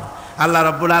লাভ হবে না। আল্লাহ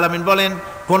রাব্বুল আলামিন বলেন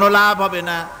কোনো লাভ হবে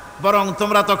না, বরং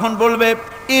তোমরা তখন বলবে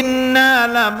ইন্না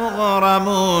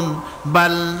লামুগরামুন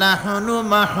বাল নাহনু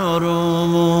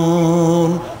মাহরুমুন।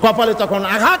 কপালে তখন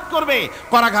আঘাত করবে,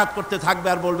 করাঘাত করতে থাকবে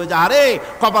আর বলবে যে আরে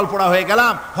কপাল পোড়া হয়ে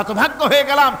গেলাম, হতভাগ্য হয়ে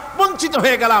গেলাম, বঞ্চিত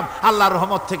হয়ে গেলাম, আল্লাহর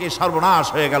রহমত থেকে সর্বনাশ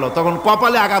হয়ে গেল। তখন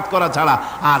কপালে আঘাত করা ছাড়া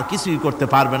আর কিছুই করতে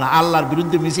পারবে না। আল্লাহর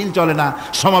বিরুদ্ধে মিছিল চলে না,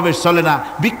 সমাবেশ চলে না,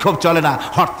 বিক্ষোভ চলে না,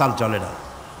 হরতাল চলে না।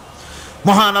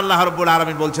 মহান আল্লাহ রাব্বুল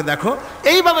আলামিন বলছেন দেখো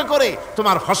এইভাবে করে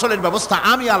তোমার ফসলের ব্যবস্থা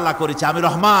আমি আল্লাহ করেছি। আমি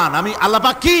রহমান, আমি আল্লাহ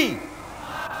পাক কি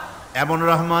এমন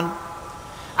রহমান।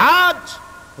 আজ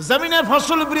জমিনে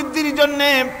ফসল বৃদ্ধির জন্য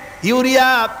ইউরিয়া,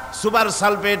 সুপার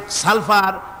সালফেট,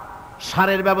 সালফার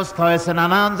সারের ব্যবস্থা হয়েছে,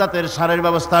 নানান জাতের সারের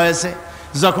ব্যবস্থা হয়েছে।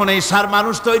 যখন এই সার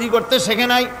মানুষ তৈরি করতে শেখে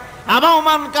নাই,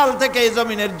 আবহমান কাল থেকে এই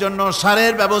জমিনের জন্য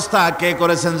সারের ব্যবস্থা কে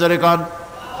করেছেন? জোরে কোন?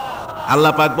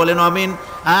 আল্লাহ পাক বলেন আমিন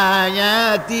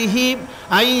আয়াতিহি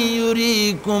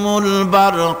আইয়ুরিকুমুল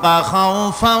বারকা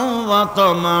খাউফান ওয়া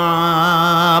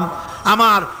তামাম।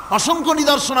 আমার অসংখ্য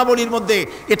নিদর্শনাবলীর মধ্যে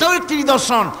এটাও একটি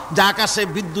নিদর্শন যে আকাশে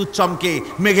বিদ্যুৎ চমকে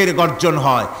মেঘের গর্জন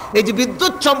হয়। এই যে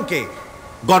বিদ্যুৎ চমকে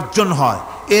গর্জন হয়,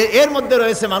 এর মধ্যে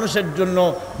রয়েছে মানুষের জন্য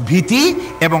ভীতি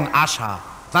এবং আশা।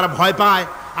 তারা ভয় পায়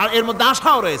আর এর মধ্যে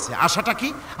আশাও রয়েছে। আশাটা কি?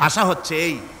 আশা হচ্ছে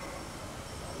এই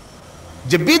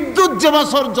যে বিদ্যুৎ যে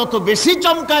বছর যত বেশি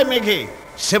চমকায় মেঘে,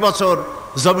 সে বছর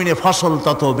জমিনে ফসল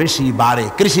তত বেশি বাড়ে।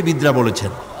 কৃষিবিদরা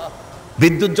বলেছেন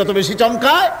বিদ্যুৎ যত বেশি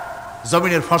চমকায়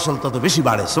জমিনের ফসল তত বেশি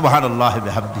বাড়ে। সুবহানাল্লাহি ওয়া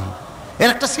বিহামদিহি। এর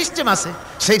একটা সিস্টেম আছে,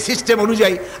 সেই সিস্টেম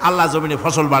অনুযায়ী আল্লাহ জমিনে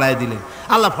ফসল বাড়ায় দিলেন।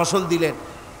 আল্লাহ ফসল দিলেন।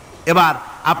 এবার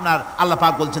আপনার আল্লাহ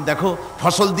পাক বলছেন দেখো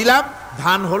ফসল দিলাম,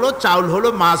 ধান হলো, চাউল হলো,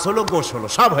 মাছ হলো, গোশ হলো,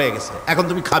 সব হয়ে গেছে, এখন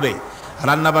তুমি খাবে।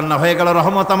 রান্না বান্না হয়ে গেল,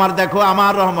 রহমত আমার দেখো,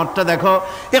 আমার রহমতটা দেখো।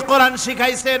 এ কোরআন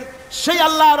শিখাইছেন সেই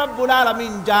আল্লাহ রাব্বুল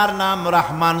আলামিন যার নাম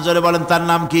রহমান। জোরে বলেন তার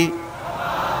নাম কি?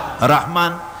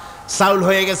 রহমান। চাউল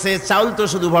হয়ে গেছে, চাউল তো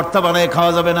শুধু ভর্তা বানায়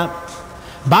খাওয়া যাবে না,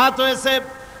 ভাত হয়েছে,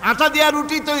 আটা দিয়া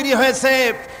রুটি তৈরি হয়েছে,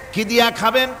 কি দিয়া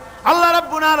খাবেন? আল্লাহ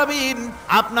রাব্বুল আলামিন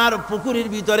আপনার পুকুরের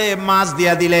ভিতরে মাছ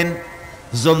দিয়া দিলেন,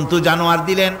 জন্তু জানোয়ার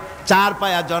দিলেন, চার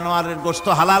পায়া জানোয়ারের গোশত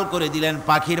হালাল করে দিলেন,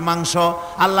 পাখির মাংস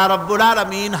আল্লাহ রাব্বুল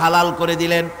আলামিন হালাল করে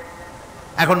দিলেন।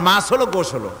 এখন মাছ হলো, গোশ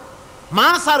হলো।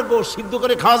 মাছ আর গোশ সিদ্ধ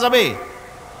করে খাওয়া যাবে?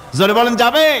 জোরে বলেন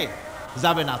যাবে?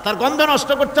 যাবে না। তার গন্ধ নষ্ট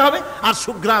করতে হবে আর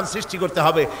সুঘ্রাণ সৃষ্টি করতে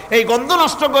হবে। এই গন্ধ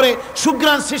নষ্ট করে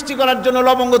সুঘ্রাণ সৃষ্টি করার জন্য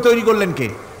লবঙ্গ তৈরি করলেন কে?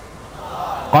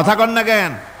 কথা কন না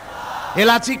কেন?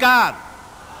 এলাচি কার?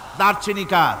 দারচিনি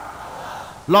কার?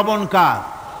 লবণ কার?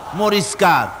 মরিচ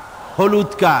কার?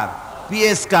 হলুদ কার?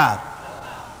 পেঁয়াজ কার?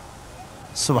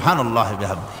 সুবহানাল্লাহ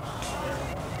বিহামদি।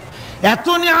 এত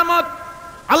নিয়ামত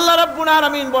আল্লাহ রাব্বুল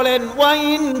আলামিন বলেন, ওয়া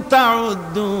ইন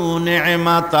তাউদ্দু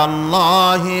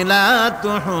নি'মাতাল্লাহি লা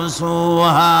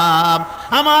তুহসুহা।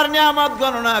 আমার নিয়ামত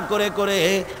গণনা করে করে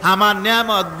আমার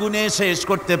নিয়ামত গুণে শেষ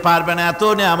করতে পারবে না, এত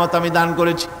নিয়ামত আমি দান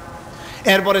করেছি।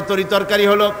 এরপরে তরি তরকারি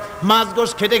হলো, মাছ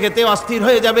গোশ খেতে খেতে অস্থির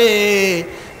হয়ে যাবে,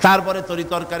 তারপরে তরি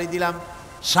তরকারি দিলাম,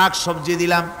 শাক সবজি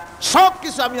দিলাম, সব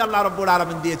কিছু আমি আল্লাহ রাব্বুল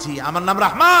আলামিন দিয়েছি। আমার নাম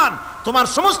রহমান, তোমার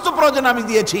সমস্ত প্রয়োজন আমি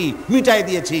দিয়েছি, মিটাই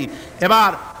দিয়েছি।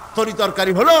 এবার তরি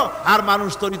তরকারি হলো আর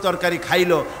মানুষ তরি তরকারি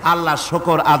খাইলো, আল্লাহ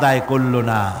শুকর আদায় করলো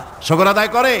না। শুকর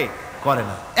আদায় করে? করে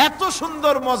না। এত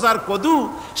সুন্দর মজার কদু,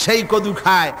 সেই কদু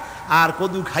খায়, আর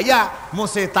কদু খাইয়া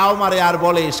মোসে তাও মারে আর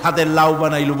বলে স্বাদের লাউ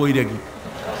বানাইলো বৈরাগী।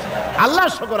 আল্লাহ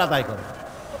শুকর আদায় করে,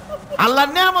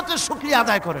 আল্লাহর নিয়ামতের শুকরিয়া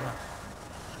আদায় করে না।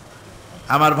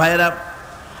 আমার ভাইয়েরা,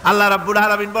 আল্লাহ রাব্বুল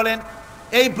আলামিন বলেন,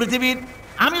 এই পৃথিবীর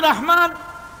আমি রহমান,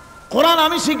 কোরআন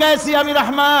আমি শিখাইছি আমি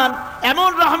রহমান।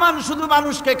 এমন রহমান শুধু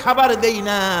মানুষকে খাবার দেই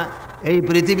না, এই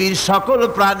পৃথিবীর সকল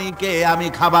প্রাণীকে আমি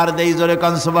খাবার দেই। জোরে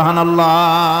কান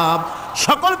সুবহানাল্লাহ।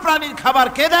 সকল প্রাণীর খাবার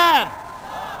কে দেন?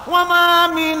 ওয়া মা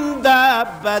মিন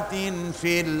দাব্বাতিন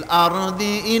ফিল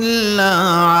আরদি ইল্লা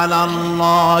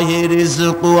আলাল্লাহি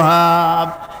রিজকুহা।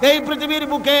 এই পৃথিবীর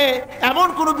বুকে এমন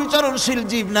কোনো বিচরণশীল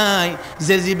জীব নাই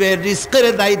যে জীবের রিজকের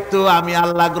দায়িত্ব আমি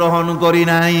আল্লাহ গ্রহণ করি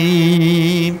নাই।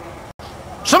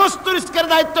 সমস্ত রিজকের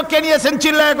দায়িত্ব কে নিয়েছেন?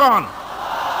 চিল্লায় কোন?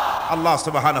 আল্লাহ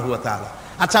সুবহানাহু ওয়া তাআলা।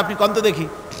 আচ্ছা আপনি কোন তো দেখি,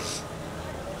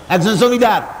 একজন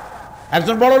জমিদার,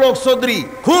 একজন বড় লোক, চৌধুরী,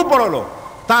 খুব বড় লোক,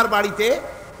 তার বাড়িতে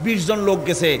 20 জন লোক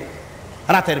গেছে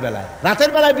রাতের বেলায়।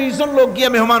 রাতের বেলায় 20 জন লোক গিয়ে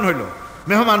মেহমান হইল।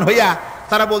 মেহমান হইয়া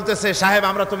তারা বলতেছে, সাহেব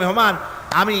আমরা তো মেহমান,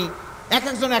 আমি এক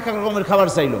একজন এক এক রকমের খাবার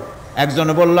চাইলো।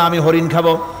 একজনে বলল আমি হরিণ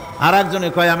খাবো, আর একজনে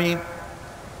কয় আমি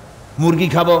মুরগি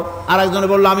খাবো, আর একজনে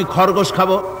বললো আমি খরগোশ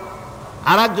খাবো,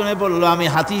 আর একজনে বললো আমি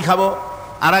হাতি খাবো,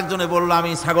 আর একজনে বললো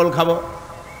আমি ছাগল খাবো।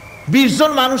 20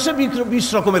 জন মানুষে 20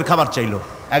 রকমের খাবার চাইলো।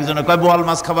 একজনে কয় বোয়াল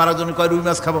মাছ খাবো, আর একজনে কয় রুই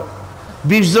মাছ খাবো।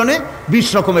 20 জনে 20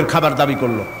 রকমের খাবার দাবি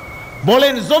করলো।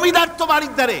 বলেন জমিদার তো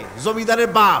বাড়ির ধারে, জমিদারের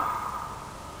বাপ,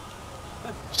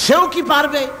 সেও কি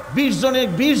পারবে 20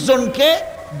 জনকে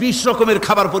 20 রকমের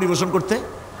খাবার পরিবেশন করতে?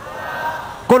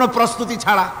 কোনো প্রস্তুতি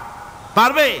ছাড়া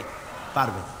পারবে?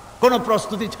 পারবে। কোনো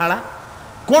প্রস্তুতি ছাড়া,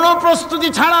 কোনো প্রস্তুতি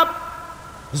ছাড়া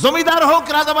জমিদার হোক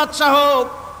রাজা বাদশাহ হোক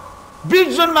 20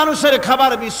 জন মানুষের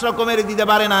খাবার 20 রকমের দিতে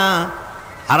পারে না।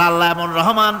 আর আল্লাহ এমন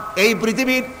রহমান, এই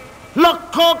পৃথিবীর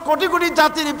লক্ষ কোটি কোটি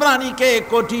জাতির প্রাণীকে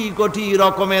কোটি কোটি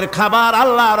রকমের খাবার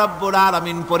আল্লাহ রাব্বুল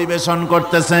আলামিন পরিবেশন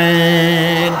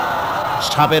করতেছেন।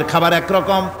 সাপের খাবার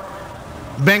একরকম,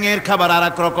 ব্যাঙের খাবার আর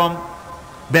এক রকম।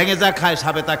 ব্যাঙে যা খায়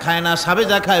সাপে তা খায় না, সাপে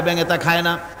যা খায় ব্যাঙে তা খায়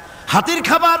না। হাতির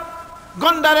খাবার,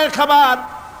 গন্ডারের খাবার,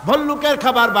 ভল্লুকের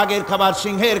খাবার, বাঘের খাবার,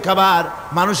 সিংহের খাবার,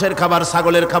 মানুষের খাবার,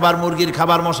 ছাগলের খাবার, মুরগির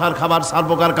খাবার, মশার খাবার,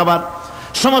 সারপোকার খাবার,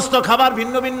 সমস্ত খাবার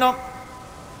ভিন্ন ভিন্ন।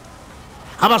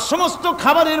 আবার সমস্ত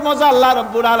খাবারের মজা আল্লাহ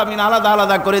রাব্বুল আলামিন আলাদা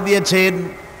আলাদা করে দিয়েছেন।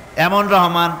 এমন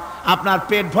রহমান, আপনার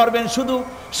পেট ভরবেন শুধু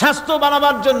স্বাস্থ্য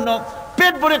বানাবার জন্য,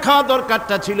 পেট ভরে খাওয়া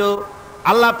দরকারটা ছিল।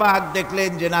 আল্লাহ পাক দেখলেন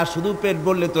যে না, শুধু পেট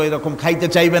ভরলে তো এরকম খাইতে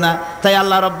চাইবে না, তাই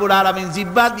আল্লাহ রাব্বুল আলামিন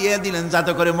জিহ্বা দিয়ে দিলেন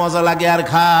যাতে করে মজা লাগে আর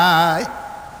খায়।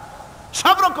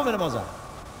 সব রকমের মজা,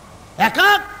 এক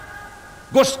এক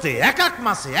গোশতে, এক এক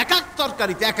মাছে, এক এক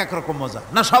তরকারিতে এক এক রকম মজা।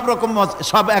 না সব রকম মজা,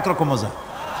 সব একরকম মজা,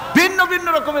 ভিন্ন ভিন্ন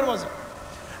রকমের মজা।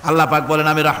 আল্লাহ পাক বলেন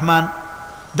আমি রহমান,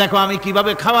 দেখো আমি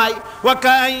কিভাবে খাওয়াই। ওয়া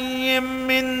কাইয়্যিম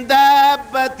মিন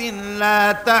দাব্বাতিন লা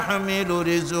তাহমিলু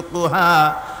রিজকুহা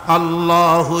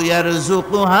আল্লাহু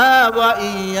ইয়ারযুকুহা ওয়া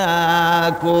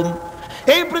ইয়্যাকুম।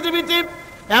 এই পৃথিবীতে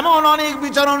এমন অনেক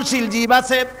বিচরণশীল জীব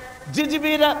আছে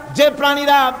যে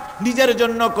প্রাণীরা নিজের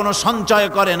জন্য কোনো সঞ্চয়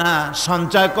করে না,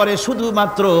 সঞ্চয় করে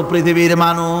শুধুমাত্র পৃথিবীর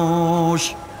মানুষ।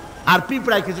 আর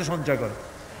পিঁপড়ায় কিছু সঞ্চয় করে।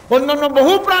 অন্যান্য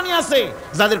বহু প্রাণী আছে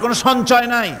যাদের কোনো সঞ্চয়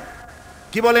নাই।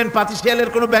 কি বলেন, পাতিশিয়ালের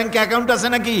কোনো ব্যাংকে অ্যাকাউন্ট আছে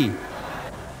নাকি?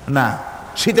 না।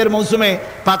 শীতের মৌসুমে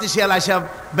পাতিশিয়াল আইসা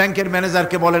ব্যাংকের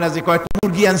ম্যানেজারকে বলে না যে কয়েকটা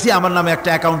মুরগি আনছি, আমার নামে একটা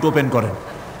অ্যাকাউন্ট ওপেন করেন,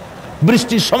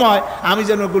 বৃষ্টির সময় আমি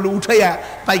যেন ওগুলো উঠাইয়া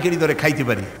পাইকারি দরে খাইতে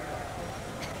পারি।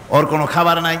 ওর কোনো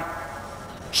খাবার নাই,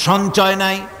 সঞ্চয়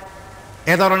নাই।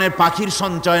 এ ধরনের পাখির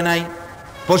সঞ্চয় নাই,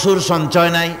 পশুর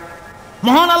সঞ্চয় নাই।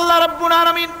 মহান আল্লাহ রাব্বুল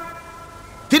আলামিন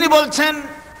তিনি বলছেন,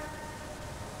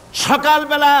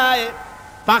 সকালবেলায়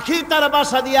পাখি তার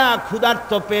বাসা দিয়া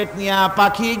ক্ষুধার্ত পেট নিয়ে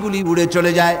পাখিগুলি উড়ে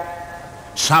চলে যায়।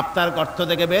 সাপ তার গর্ত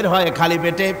থেকে বের হয় খালি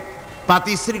পেটে,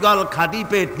 পাতি শৃগল খাঁটি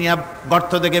পেট নিয়ে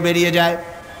গর্ত থেকে বেরিয়ে যায়।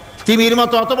 তিমির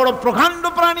মতো অত বড় প্রকাণ্ড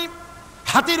প্রাণী,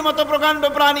 হাতির মতো প্রকাণ্ড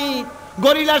প্রাণী,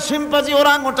 গরিলা, শিম্পাঞ্জি,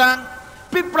 ওরাংওটাং,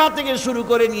 পিঁপড়া থেকে শুরু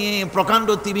করে নিয়ে প্রকাণ্ড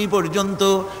তিমি পর্যন্ত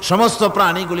সমস্ত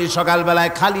প্রাণীগুলি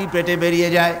সকালবেলায় খালি পেটে বেরিয়ে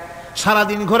যায়।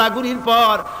 সারাদিন ঘোরাঘুরির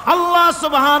পর আল্লাহ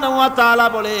সুবহানাহু ওয়া তাআলা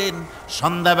বলেন,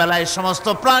 সন্ধ্যাবেলায় সমস্ত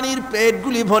প্রাণীর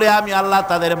পেটগুলি ভরে আমি আল্লাহ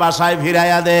তাদের বাসায়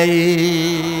ফিরাইয়া দেই।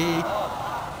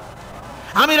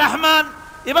 আমি রহমান,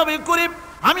 এভাবে করি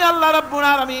আমি আল্লাহ রাব্বুল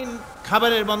আলামিন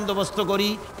খাবারের বন্দোবস্ত করি,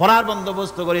 পড়ার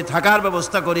বন্দোবস্ত করি, থাকার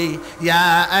ব্যবস্থা করি। ইয়া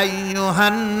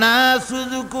আইয়ুহান নাসু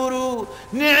যুকুরু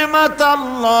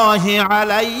নি'মাতাল্লাহি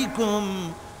আলাইকুম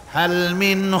হাল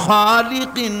মিন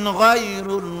খালিকিন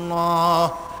গায়রুল্লাহ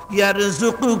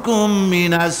ইয়ারযুকুকুম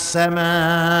মিনাস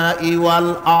সামাই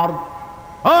ওয়াল আরদ।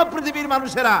 ও পৃথিবীর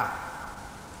মানুষেরা,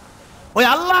 ওই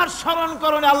আল্লাহর স্মরণ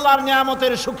করো, আল্লাহর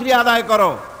নিয়ামতের শুকরিয়া আদায়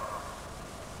করো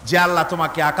যে আল্লাহ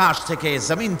তোমাকে আকাশ থেকে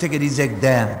জমিন থেকে রিজিক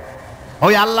দেন।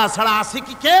 ওই আল্লাহ ছাড়া আছে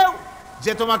কি কেউ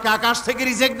যে তোমাকে আকাশ থেকে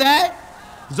রিজিক দেয়,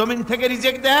 জমিন থেকে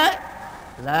রিজিক দেয়?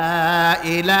 লা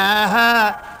ইলাহা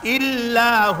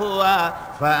ইল্লা হুয়া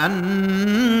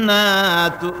ফাআন্না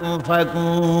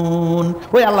তুফাকুন।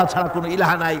 ওই আল্লাহ ছাড়া কোনো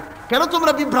ইলাহা নাই, কেন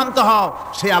তোমরা বিভ্রান্ত হও?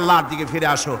 সেই আল্লাহর দিকে ফিরে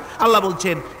আসো। আল্লাহ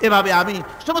বলছেন, এভাবে আমি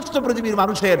সমস্ত পৃথিবীর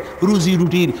মানুষের রুজি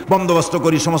রুটির বন্দোবস্ত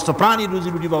করি, সমস্ত প্রাণীর রুজি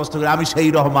রুটির ব্যবস্থা করি, আমি সেই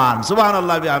রহমান।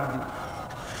 সুবহানাল্লাহ বিহামদি।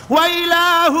 ওয়া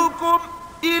ইলাহুকুম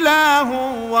ইলাহু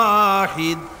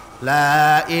ওয়াহিদ লা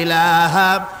ইলাহা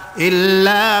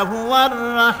ইল্লা হুয়ার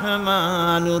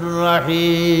রহমানুর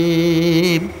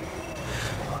রহিম।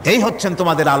 এই হচ্ছেন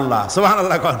তোমাদের আল্লাহ।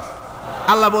 সুবহানাল্লাহ।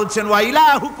 আল্লাহ বলছেন, ওয়া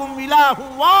ইলাহুকুম ইলাহু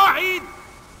ওয়াহিদ,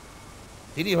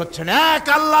 তিনি হচ্ছেন এক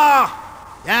আল্লাহ,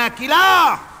 এক ইলাহ,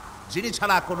 যিনি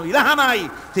ছাড়া কোনো ইলাহা নাই।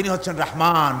 তিনি হচ্ছেন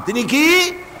রহমান। তিনি কি?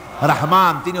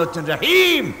 রহমান। তিনি হচ্ছেন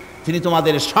রহিম। তিনি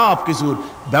তোমাদের সব কিছুর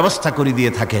ব্যবস্থা করে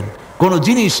দিয়ে থাকেন, কোনো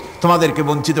জিনিস তোমাদেরকে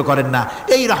বঞ্চিত করেন না।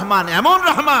 এই রহমান এমন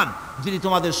রহমান যিনি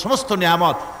তোমাদের সমস্ত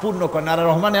নিয়ামত পূর্ণ করেন। আর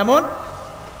রহমান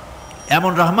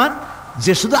এমন রহমান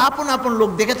যে শুধু আপন আপন লোক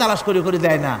দেখে তালাশ করে করে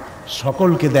দেয় না,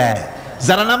 সকলকে দেয়।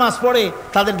 যারা নামাজ পড়ে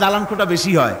তাদের দালান কোটা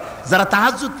বেশি হয়, যারা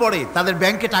তাহাজ্জুদ পড়ে তাদের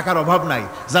ব্যাংকে টাকার অভাব নাই,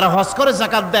 যারা হজ করে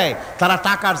যাকাত দেয় তারা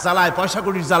টাকার জ্বালায়, পয়সা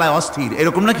কড়ির জ্বালায় অস্থির।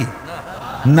 এরকম নাকি?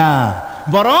 না,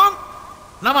 বরং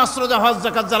নামাজ রোজা হজ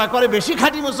যাকাত যারা করে বেশি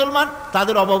খাঁটি মুসলমান,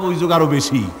 তাদের অভাব অভিযোগ আরো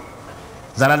বেশি।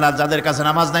 যাদের কাছে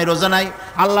নামাজ নাই, রোজা নাই,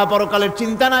 আল্লাহ পরকালের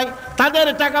চিন্তা নাই, তাদের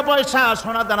টাকা পয়সা,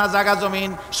 সোনা দানা, জায়গা জমিন,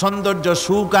 সৌন্দর্য,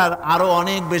 সুখ আর আরো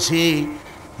অনেক বেশি।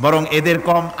 বরং এদের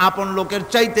কম। আপন লোকের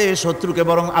চাইতে শত্রুকে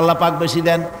বরং আল্লাহ পাক বেশি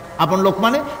দেন। আপন লোক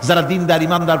মানে যারা দিনদার,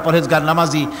 ইমানদার, পরহেজগার,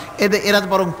 নামাজি, এরা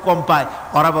বরং কম পায়,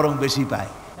 ওরা বরং বেশি পায়।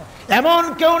 এমন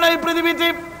কেউ নাই পৃথিবীতে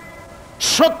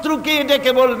শত্রুকে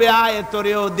ডেকে বলবে আয়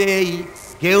তোরেও দেই,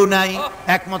 কেউ নাই,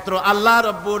 একমাত্র আল্লাহ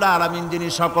রাব্বুল আলামিন যিনি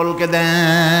সকলকে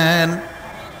দেন।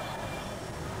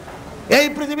 এই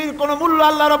পৃথিবীর কোনো মূল্য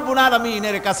আল্লাহ রাব্বুল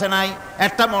আলামিনের কাছে নাই,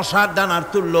 একটা মশার দানার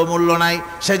তুল্য মূল্য নাই।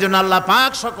 সেজন্য আল্লাহ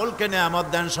পাক সকলকে নিয়ামত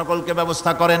দেন, সকলকে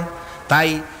ব্যবস্থা করেন। তাই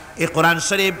এই কোরআন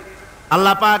শরীফ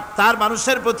আল্লাহ পাক তার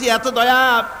মানুষের প্রতি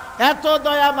এত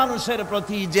দয়া মানুষের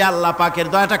প্রতি, যে আল্লাহ পাকের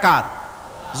দয়াটা কার?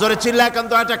 জোরে চিল্লা এখন,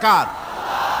 দয়াটা কার?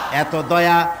 এত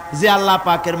দয়া যে আল্লাহ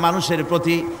পাকের মানুষের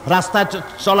প্রতি রাস্তা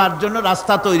চলার জন্য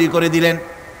রাস্তা তৈরি করে দিলেন।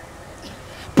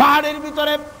 পাহাড়ের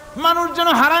ভিতরে মানুষ যেন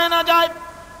হারায় না যায়,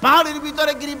 পাহাড়ের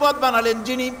ভিতরে গিরিপথ বানালেন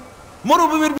যিনি,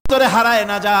 মরুভূমির ভিতরে হারায়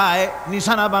না যায়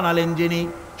নিশানা বানালেন যিনি,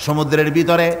 সমুদ্রের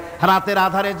ভিতরে রাতের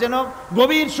আধারে যেন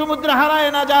গভীর সমুদ্রে হারায়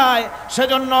না যায়,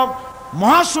 সেজন্য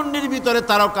মহাশূন্যের ভিতরে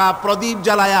তারকা প্রদীপ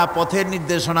জ্বালায়া পথের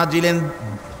নির্দেশনা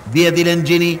দিয়ে দিলেন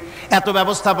যিনি, এত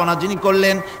ব্যবস্থাপনা যিনি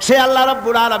করলেন, সে আল্লাহ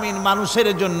রাব্বুল আলামিন মানুষের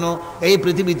জন্য এই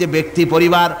পৃথিবীতে ব্যক্তি,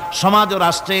 পরিবার, সমাজ ও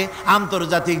রাষ্ট্রে,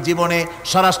 আন্তর্জাতিক জীবনে,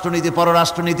 স্বরাষ্ট্রনীতি,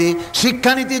 পররাষ্ট্রনীতি,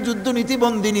 শিক্ষানীতি, যুদ্ধনীতি,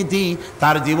 বন্দিনীতি,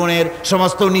 তার জীবনের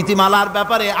সমস্ত নীতিমালার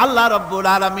ব্যাপারে আল্লাহ রাব্বুল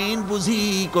আলামিন বুঝি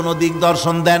কোনো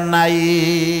দিগদর্শন দেন নাই।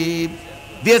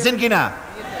 দিয়েছেন কিনা?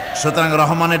 সুতরাং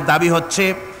রহমানের দাবি হচ্ছে,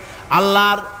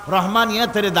 আল্লাহর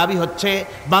রহমানিয়তের দাবি হচ্ছে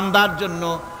বান্দার জন্য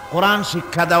কোরআন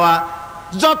শিক্ষা দেওয়া।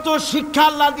 যত শিক্ষা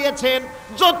আল্লাহ দিয়েছেন,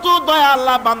 যত দয়া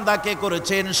আল্লাহ বান্দাকে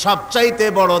করেছেন, সবচাইতে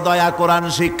বড় দয়া কোরআন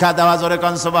শিক্ষা দেওয়া। জোরে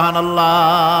কোন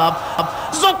সুবহানাল্লাহ।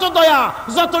 যত দয়া,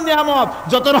 যত নিয়ামত,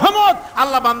 যত রহমত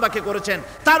আল্লাহ বান্দাকে করেছেন,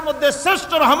 তার মধ্যে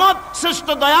শ্রেষ্ঠ রহমত, শ্রেষ্ঠ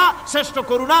দয়া, শ্রেষ্ঠ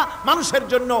করুণা মানুষের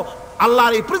জন্য,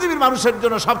 আল্লাহর এই পৃথিবীর মানুষের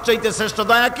জন্য সবচাইতে শ্রেষ্ঠ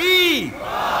দয়া কি?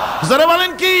 জোরে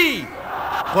বলেন কি?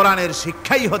 কোরআনের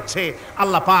শিক্ষাই হচ্ছে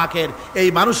আল্লাহ পাকের এই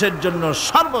মানুষের জন্য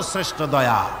সর্বশ্রেষ্ঠ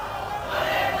দয়া।